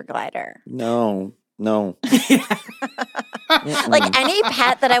sugar glider? No. Like any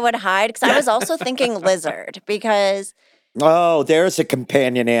pet that I would hide, because I was also thinking lizard, because Oh, there's a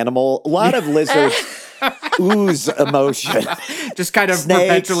companion animal. A lot of lizards ooze emotion. Just kind of Snakes,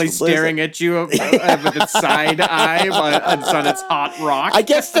 perpetually staring at you with its side eye while it's on its hot rock. I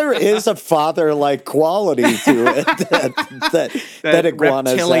guess there is a father-like quality to it that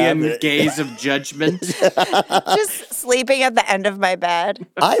iguanas reptilian have. gaze of judgment. Just sleeping at the end of my bed.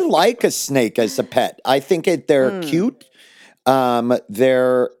 I like a snake as a pet. I think they're cute.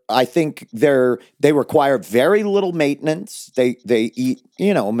 I think they require very little maintenance. They eat,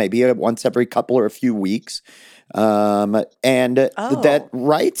 maybe once every couple or a few weeks. That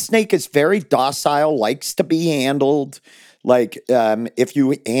right snake is very docile, likes to be handled. Like, if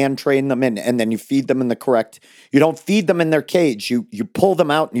you hand train them and then you feed them you don't feed them in their cage. You pull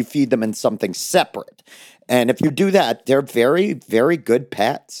them out and you feed them in something separate. And if you do that, they're very, very good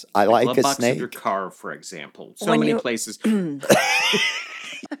pets. I like a box snake. Of your car, for example. So many places.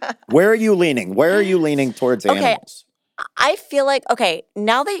 Where are you leaning? Where are you leaning towards animals? I feel like,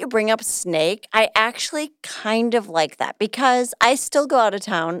 now that you bring up snake, I actually kind of like that because I still go out of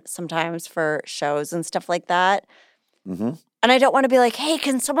town sometimes for shows and stuff like that. Mm-hmm. And I don't want to be like, hey,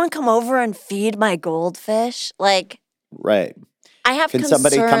 can someone come over and feed my goldfish? Like, right. I have Can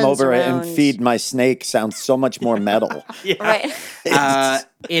somebody come over around... and feed my snake? Sounds so much more metal. Yeah. Right.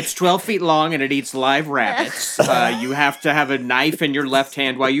 It's 12 feet long and it eats live rabbits. You have to have a knife in your left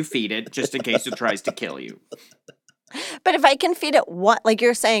hand while you feed it, just in case it tries to kill you. But if I can feed it like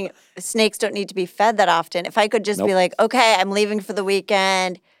you're saying, snakes don't need to be fed that often. If I could just be like, okay, I'm leaving for the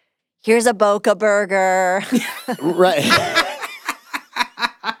weekend. Here's a Boca burger. Right.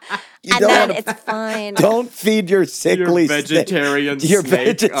 And then it's fine. Don't feed your sickly vegetarian snake. Your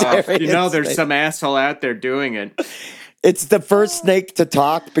snake. vegetarian there's snake. some asshole out there doing it. It's the first snake to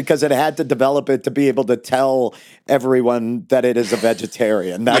talk because it had to develop it to be able to tell everyone that it is a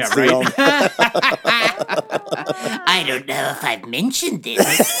vegetarian. That's the only. I don't know if I've mentioned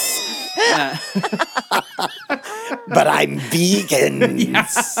this. But I'm vegan. Yeah.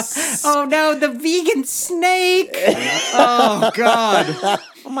 Oh no, the vegan snake! Oh God!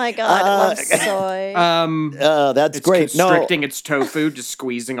 Oh my God, I love soy. That's it's great. Constricting its tofu, just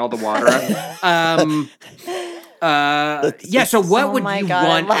squeezing all the water out. So what would you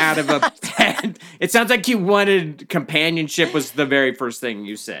want out of a pet? It sounds like you wanted companionship was the very first thing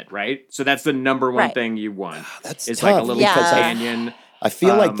you said, right? So that's the number one thing you want. That's it's tough like a little companion. I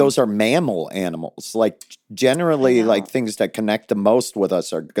feel like those are mammal animals. Like generally, like things that connect the most with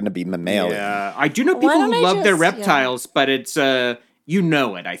us are going to be mammalian. Yeah, I do know people who love their reptiles, but it's you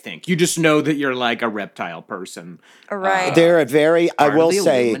know it. I think you just know that you're like a reptile person. Right. They're a very. I will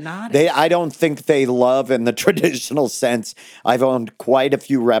say Illuminati. I don't think they love in the traditional sense. I've owned quite a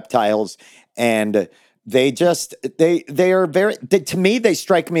few reptiles, and they are very. To me, they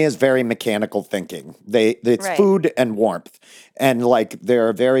strike me as very mechanical thinking. It's food and warmth. And like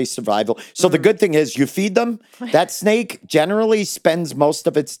they're very survival. So the good thing is you feed them. That snake generally spends most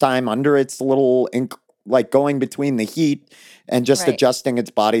of its time under its little, like going between the heat and just adjusting its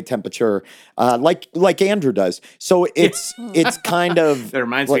body temperature, like Andrew does. So it's kind of. That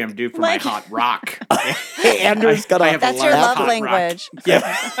reminds me, I'm due for my hot rock. Andrew's got a. That's your love language.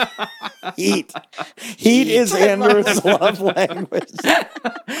 Yeah. Heat is Andrew's love language.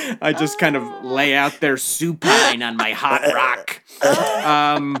 I just kind of lay out there supine on my hot rock.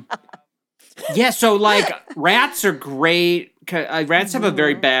 So like rats are great. Rats have a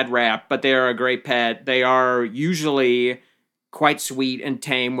very bad rap, but they are a great pet. They are usually quite sweet and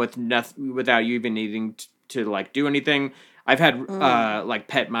tame with nothing, without you even needing to like do anything. I've had like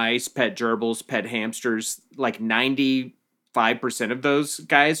pet mice, pet gerbils, pet hamsters. Like 95% of those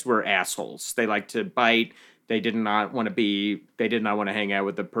guys were assholes. They like to bite. They did not want to hang out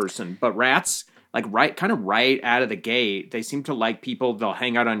with the person. But rats, like right out of the gate, they seem to like people. They'll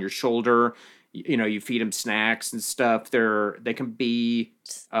hang out on your shoulder. You feed them snacks and stuff. They can be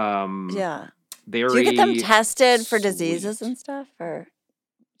very. Do you get them tested for diseases and stuff, or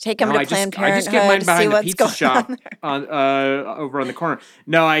take them to Planned Parenthood? I just get mine see behind the what's pizza going shop on over on the corner.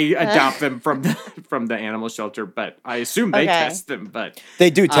 No, I adopt them from the animal shelter, but I assume they test them. But they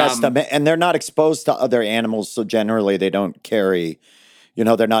do test them, and they're not exposed to other animals, so generally they don't carry.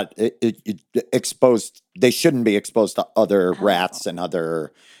 They're not exposed. They shouldn't be exposed to other rats and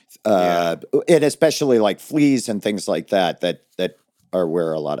other, and especially like fleas and things like that are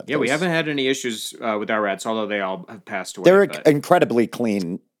where a lot of. Yeah, we haven't had any issues with our rats, although they all have passed away. They're incredibly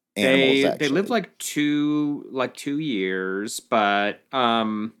clean animals. They live like 2 years, but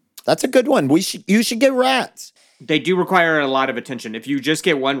that's a good one. You should get rats. They do require a lot of attention. If you just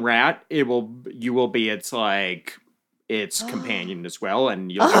get one rat, you will be its companion as well,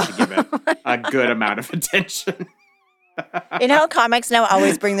 and you'll have to give it a good amount of attention. You know how comics now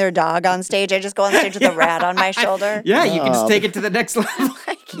always bring their dog on stage? I just go on stage with a rat on my shoulder. Yeah, you can just take it to the next level.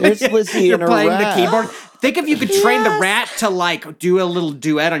 There's Lizzie You're and her playing rat. the keyboard. Think if you could train the rat to like do a little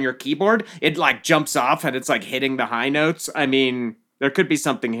duet on your keyboard. It like jumps off and it's like hitting the high notes. I mean, there could be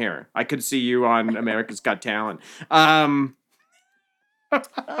something here. I could see you on America's Got Talent.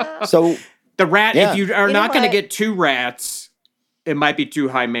 So The rat, Yeah. if you are You know not going to what? get 2 rats, it might be too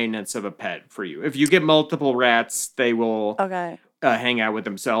high maintenance of a pet for you. If you get multiple rats, they will Okay. hang out with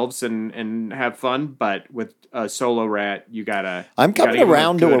themselves and have fun. But with a solo rat, you gotta. I'm you gotta coming give 'em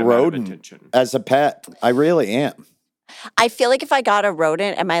around to good a amount of rodent attention. as a pet. I really am. I feel like if I got a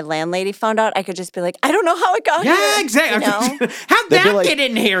rodent and my landlady found out, I could just be like, I don't know how it got here. Yeah, exactly. You know? How'd They'd be that like- get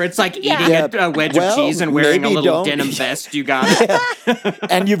in here? It's like Yeah. eating Yeah, a wedge well, of cheese and wearing a maybe little don't. denim vest. You got it.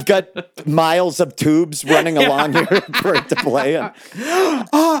 And you've got miles of tubes running along here for it to play in.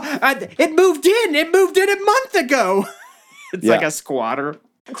 It moved in. It moved in a month ago. It's like Yeah. a squatter.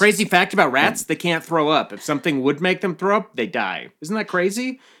 Crazy fact about rats, they can't throw up. If something would make them throw up, they die. Isn't that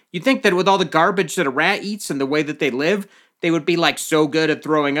crazy? You'd think that with all the garbage that a rat eats and the way that they live, they would be like so good at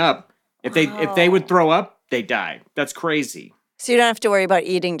throwing up. If they would throw up, they die. That's crazy. So you don't have to worry about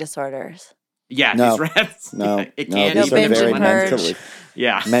eating disorders. Yeah, No. these rats. No, it no, can't No these are even binge very and purge. mentally,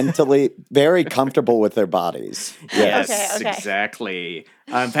 Yeah. mentally very comfortable with their bodies. Yes. Yes, Okay. exactly.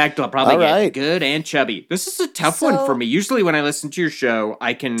 In fact, I'll probably All get right. good and chubby. This is a tough one So- for me. Usually, when I listen to your show,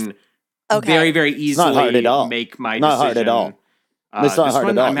 I can Okay. very, very easily not hard at all. make my Not decision. hard at all. It's not this hard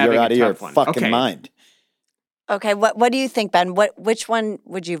one, at all. I'm having You're a out of your tough one. fucking Okay. mind. Okay. What do you think, Ben? Which one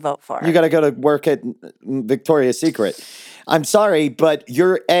would you vote for? You got to go to work at Victoria's Secret. I'm sorry, but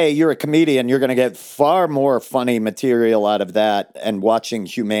you're a comedian. You're going to get far more funny material out of that and watching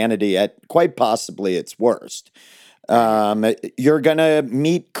humanity at quite possibly its worst. You're going to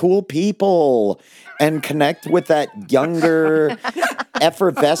meet cool people and connect with that younger,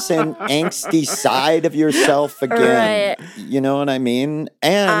 effervescent, angsty side of yourself again. Right. You know what I mean?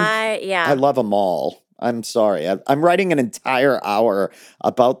 And I love a mall. I'm sorry. I'm writing an entire hour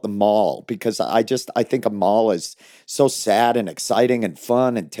about the mall because I think a mall is so sad and exciting and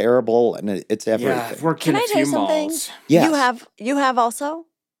fun and terrible and it's everything. Yeah, I've worked Can in I a tell you few something? malls. Yes. You have also?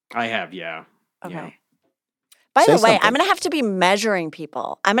 I have, yeah. Okay. Yeah. By Say the way, something. I'm going to have to be measuring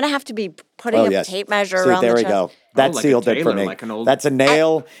people. I'm going to have to be putting a yes. tape measure See, around there the we chest. go. That like a sealed it for tailor, me. like an old- That's a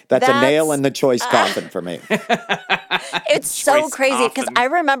nail. That's a nail That's- in the choice coffin for me. It's so Choice crazy because coffin. I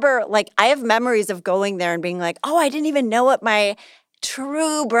remember, like, I have memories of going there and being like, oh, I didn't even know what my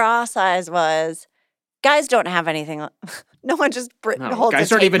true bra size was. Guys don't have anything. No one just No, holds guys a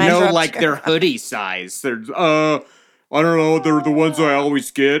don't tape even measure know up like to their hoodie size. They're I don't know. They're the ones I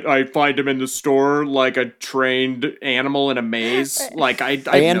always get. I find them in the store like a trained animal in a maze. Like I have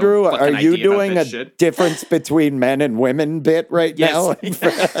Andrew, no are fucking you idea about doing a this shit. difference between men and women bit right now? Yes.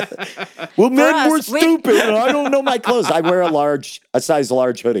 Well, men us, were stupid. And I don't know my clothes. I wear a size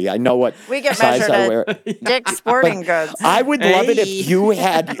large hoodie. I know what We get size measured I at wear. Dick's Sporting Goods. I would love it Hey.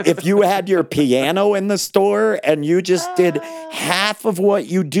 if you had your piano in the store and you just did half of what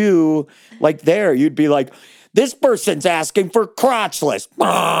you do like there. You'd be like, this person's asking for crotchless.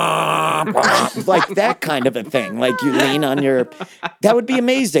 Like that kind of a thing. Like you lean on your that would be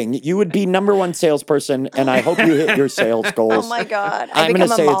amazing. You would be number one salesperson, and I hope you hit your sales goals. Oh my God. I'm I gonna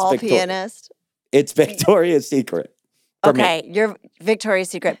become say a it's mall Victoria. pianist. It's Victoria's Secret. For me. Okay, you're Victoria's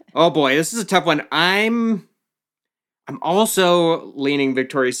Secret. Oh boy, this is a tough one. I'm also leaning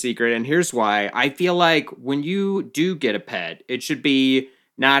Victoria's Secret, and here's why. I feel like when you do get a pet, it should be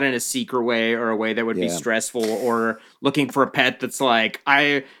not in a secret way or a way that would be Yeah. stressful or looking for a pet that's like,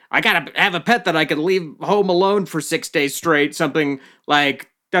 I gotta have a pet that I could leave home alone for 6 days straight. Something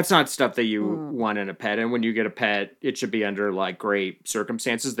like that's not stuff that you want in a pet. And when you get a pet, it should be under like great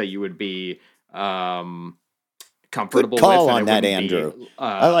circumstances that you would be comfortable Good call with. and on it that, wouldn't be, Andrew.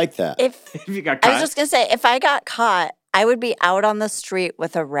 I like that. If if you got I caught. was just gonna say, if I got caught, I would be out on the street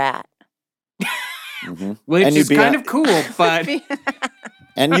with a rat. Mhm. Which And you'd is be kind a- of cool, but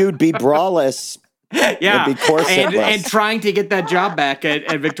And you'd be braless. yeah, You'd be corsetless. and trying to get that job back at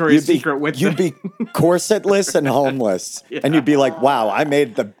Victoria's Secret with you'd be corsetless and homeless, and you'd be like, "Wow, I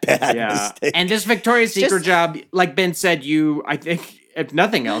made the bad yeah. mistake." And this Victoria's Secret Just- job, like Ben said, I think if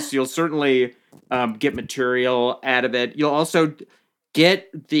nothing else, you'll certainly get material out of it. You'll also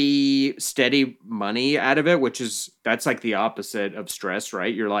get the steady money out of it, that's like the opposite of stress,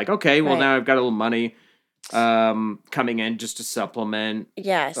 right? You're like, okay, well Right. now I've got a little money coming in just to supplement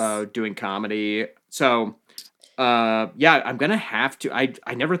Yes. doing comedy. So, yeah, I'm gonna have to. I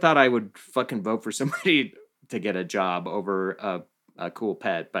never thought I would fucking vote for somebody to get a job over a cool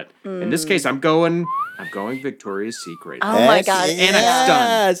pet. But in this case, I'm going Victoria's Secret. Oh my God. And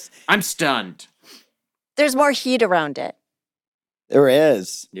I'm stunned. I'm stunned. There's more heat around it. There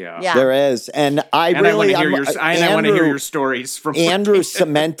is. Yeah. There is. And I want really to hear your stories from Andrew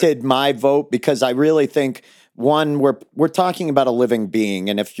cemented my vote because I really think one, we're talking about a living being,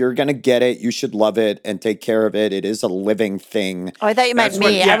 and if you're gonna get it, you should love it and take care of it. It is a living thing. Oh, I thought you meant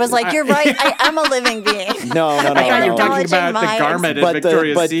me. I was like, you're right. I am a living being. No. I thought you were talking about the garment at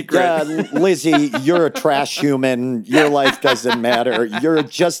Victoria's Secret. Lizzie, you're a trash human. Your life doesn't matter. You're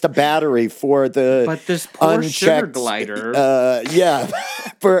just a battery for the But this poor sugar glider.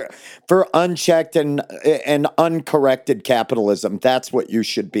 For unchecked and uncorrected capitalism. That's what you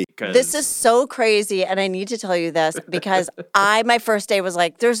should be. This is so crazy, and I need to tell you this because my first day was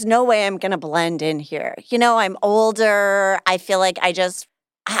like, there's no way I'm going to blend in here. You know, I'm older. I feel like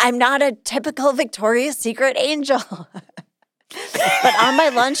I'm not a typical Victoria's Secret angel. But on my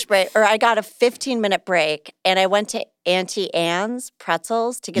lunch break, or I got a 15-minute break, and I went to Auntie Anne's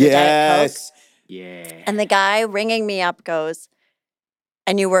Pretzels to get a Diet Coke. Yeah. And the guy ringing me up goes,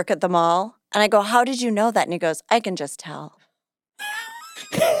 "And you work at the mall?" And I go, "How did you know that?" And he goes, "I can just tell."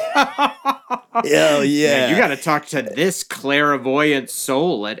 Hell yeah. Man, you got to talk to this clairvoyant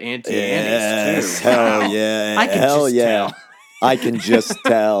soul at Auntie Annie's, too. Hell yeah. I can tell. I can just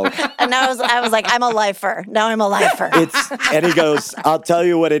tell. And I was like, I'm a lifer. Now I'm a lifer. And he goes, I'll tell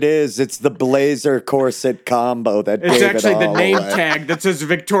you what it is. It's the blazer corset combo that it's gave actually it the all name away. tag that says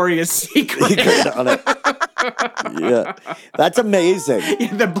Victoria's Secret. On it. Yeah. That's amazing.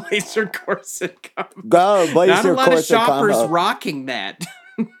 Yeah, the blazer corset combo. Go, blazer Not a lot corset of shoppers combo. rocking that.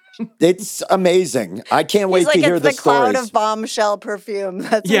 It's amazing. I can't wait to hear the it's the cloud stories. of bombshell perfume.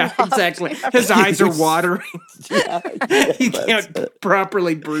 That's Exactly. His eyes are watering. He can't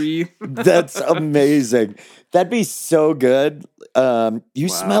properly breathe. That's amazing. That'd be so good. You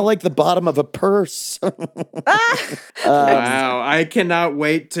smell like the bottom of a purse. Wow. I cannot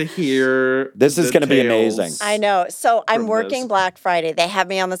wait to hear This is going to be amazing. I know. So I'm From working this. Black Friday. They have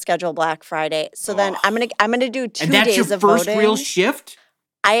me on the schedule Black Friday. So then I'm gonna do 2 and that's days your of first voting. real shift?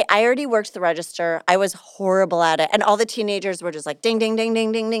 I already worked the register. I was horrible at it. And all the teenagers were just like ding, ding, ding,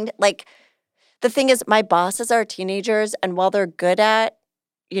 ding, ding, ding. Like the thing is, my bosses are teenagers, and while they're good at,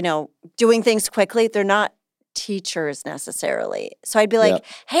 doing things quickly, they're not teachers necessarily. So I'd be like,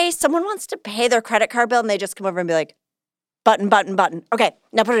 hey, someone wants to pay their credit card bill, and they just come over and be like, button, button, button. Okay,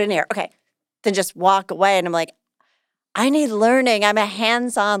 now put it in here. Okay. Then just walk away. And I'm like, I need learning. I'm a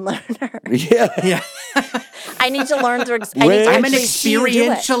hands-on learner. Yeah. I need to learn through I'm an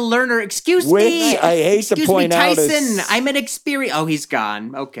experiential learner. Excuse me. I hate to point out Tyson. I'm an experience. Oh, he's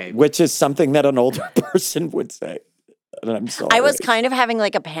gone. Okay. Which is something that an older person would say. And I'm sorry. I was kind of having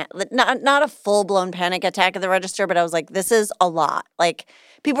like not a full-blown panic attack at the register, but I was like, this is a lot. Like,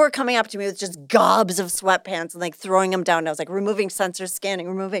 people were coming up to me with just gobs of sweatpants and like throwing them down. And I was like, removing sensors,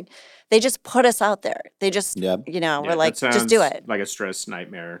 scanning. They just put us out there. They just, we're like, just do it. Like a stress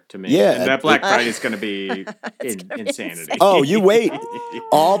nightmare to me. Yeah. And that Black Friday is going to be insanity. Oh, you wait.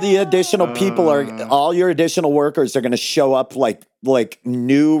 All the additional people all your additional workers are going to show up like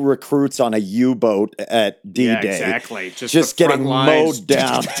new recruits on a U-boat at D-Day. Yeah, exactly. Just getting mowed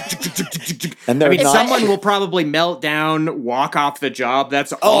down. And someone will probably melt down, walk off the job.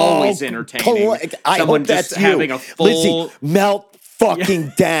 That's always entertaining. I someone hope that's just having you. a full Lizzie, melt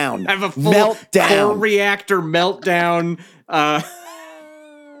fucking down. Have a full meltdown. core reactor meltdown.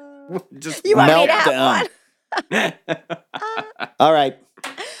 Just you want me to have one? All right.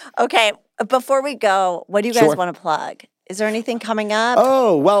 Okay. Before we go, what do you guys want to plug? Is there anything coming up?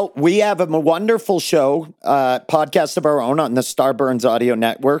 Oh, well, we have a wonderful show, podcast of our own on the Starburns Audio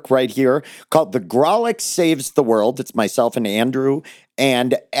Network right here called The Grolic Saves the World. It's myself and Andrew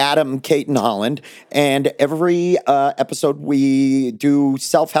and Adam Caton Holland. And every episode we do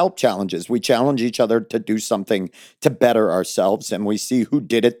self-help challenges. We challenge each other to do something to better ourselves, and we see who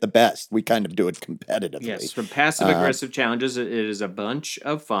did it the best. We kind of do it competitively. Yes, from passive-aggressive challenges, it is a bunch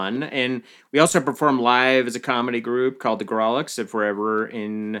of fun. And we also perform live as a comedy group called The Grolics. If we're ever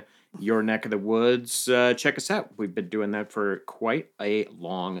in your neck of the woods, check us out. We've been doing that for quite a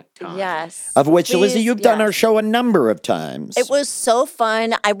long time. Yes. Of which, Lizzie, you've done our show a number of times. It was so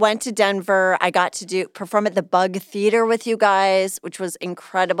fun. I went to Denver. I got to perform at the Bug Theater with you guys, which was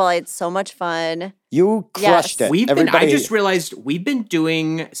incredible. I had so much fun. You crushed it. I just realized we've been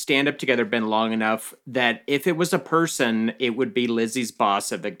doing stand-up together long enough that if it was a person, it would be Lizzie's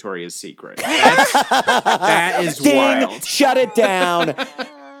boss at Victoria's Secret. That is Ding, wild. shut it down.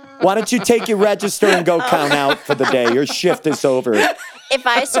 Why don't you take your register and go count out for the day? Your shift is over. If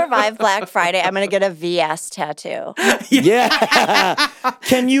I survive Black Friday, I'm going to get a VS tattoo. Yeah.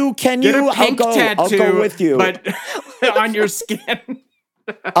 Can you? Get a pink tattoo, I'll go with you. but on your skin.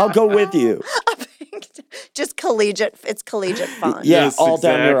 I'll go with you. Just collegiate. It's collegiate font. Yeah, Yes, all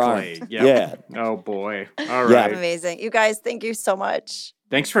down your arm. exactly. Yep. Yeah. Oh boy. All Yeah. right. Amazing. You guys, thank you so much.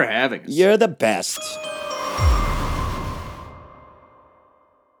 Thanks for having us. You're the best.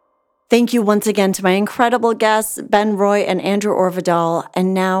 Thank you once again to my incredible guests, Ben Roy and Andrew Orvedahl.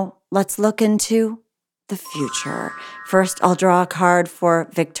 And now let's look into the future. First, I'll draw a card for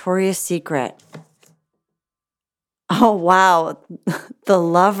Victoria's Secret. Oh, wow. The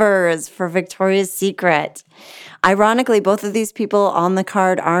Lovers for Victoria's Secret. Ironically, both of these people on the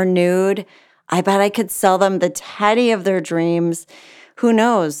card are nude. I bet I could sell them the teddy of their dreams. Who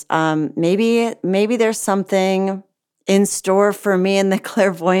knows? Maybe there's something in store for me and the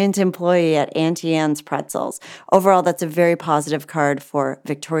clairvoyant employee at Auntie Anne's Pretzels. Overall, that's a very positive card for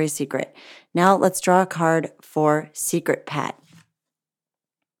Victoria's Secret. Now let's draw a card for Secret Pet.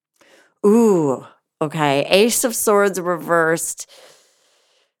 Ooh, okay. Ace of Swords reversed.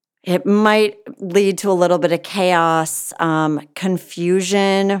 It might lead to a little bit of chaos,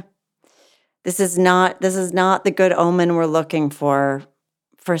 confusion. This is not the good omen we're looking for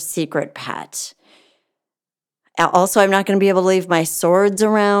Secret Pet. Also, I'm not going to be able to leave my swords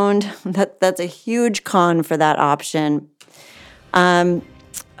around. That's a huge con for that option.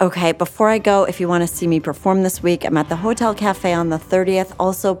 Okay, before I go, if you want to see me perform this week, I'm at the Hotel Cafe on the 30th.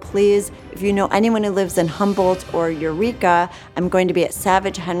 Also, please, if you know anyone who lives in Humboldt or Eureka, I'm going to be at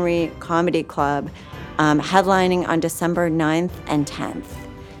Savage Henry Comedy Club, headlining on December 9th and 10th.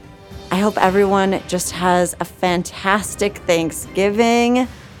 I hope everyone just has a fantastic Thanksgiving.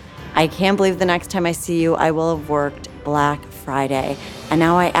 I can't believe the next time I see you, I will have worked Black Friday. And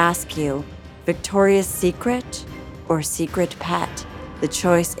now I ask you, Victoria's Secret or Secret Pet? The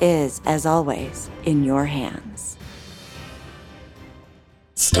choice is, as always, in your hands.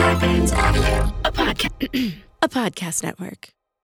 Starburns Audio, a podcast network.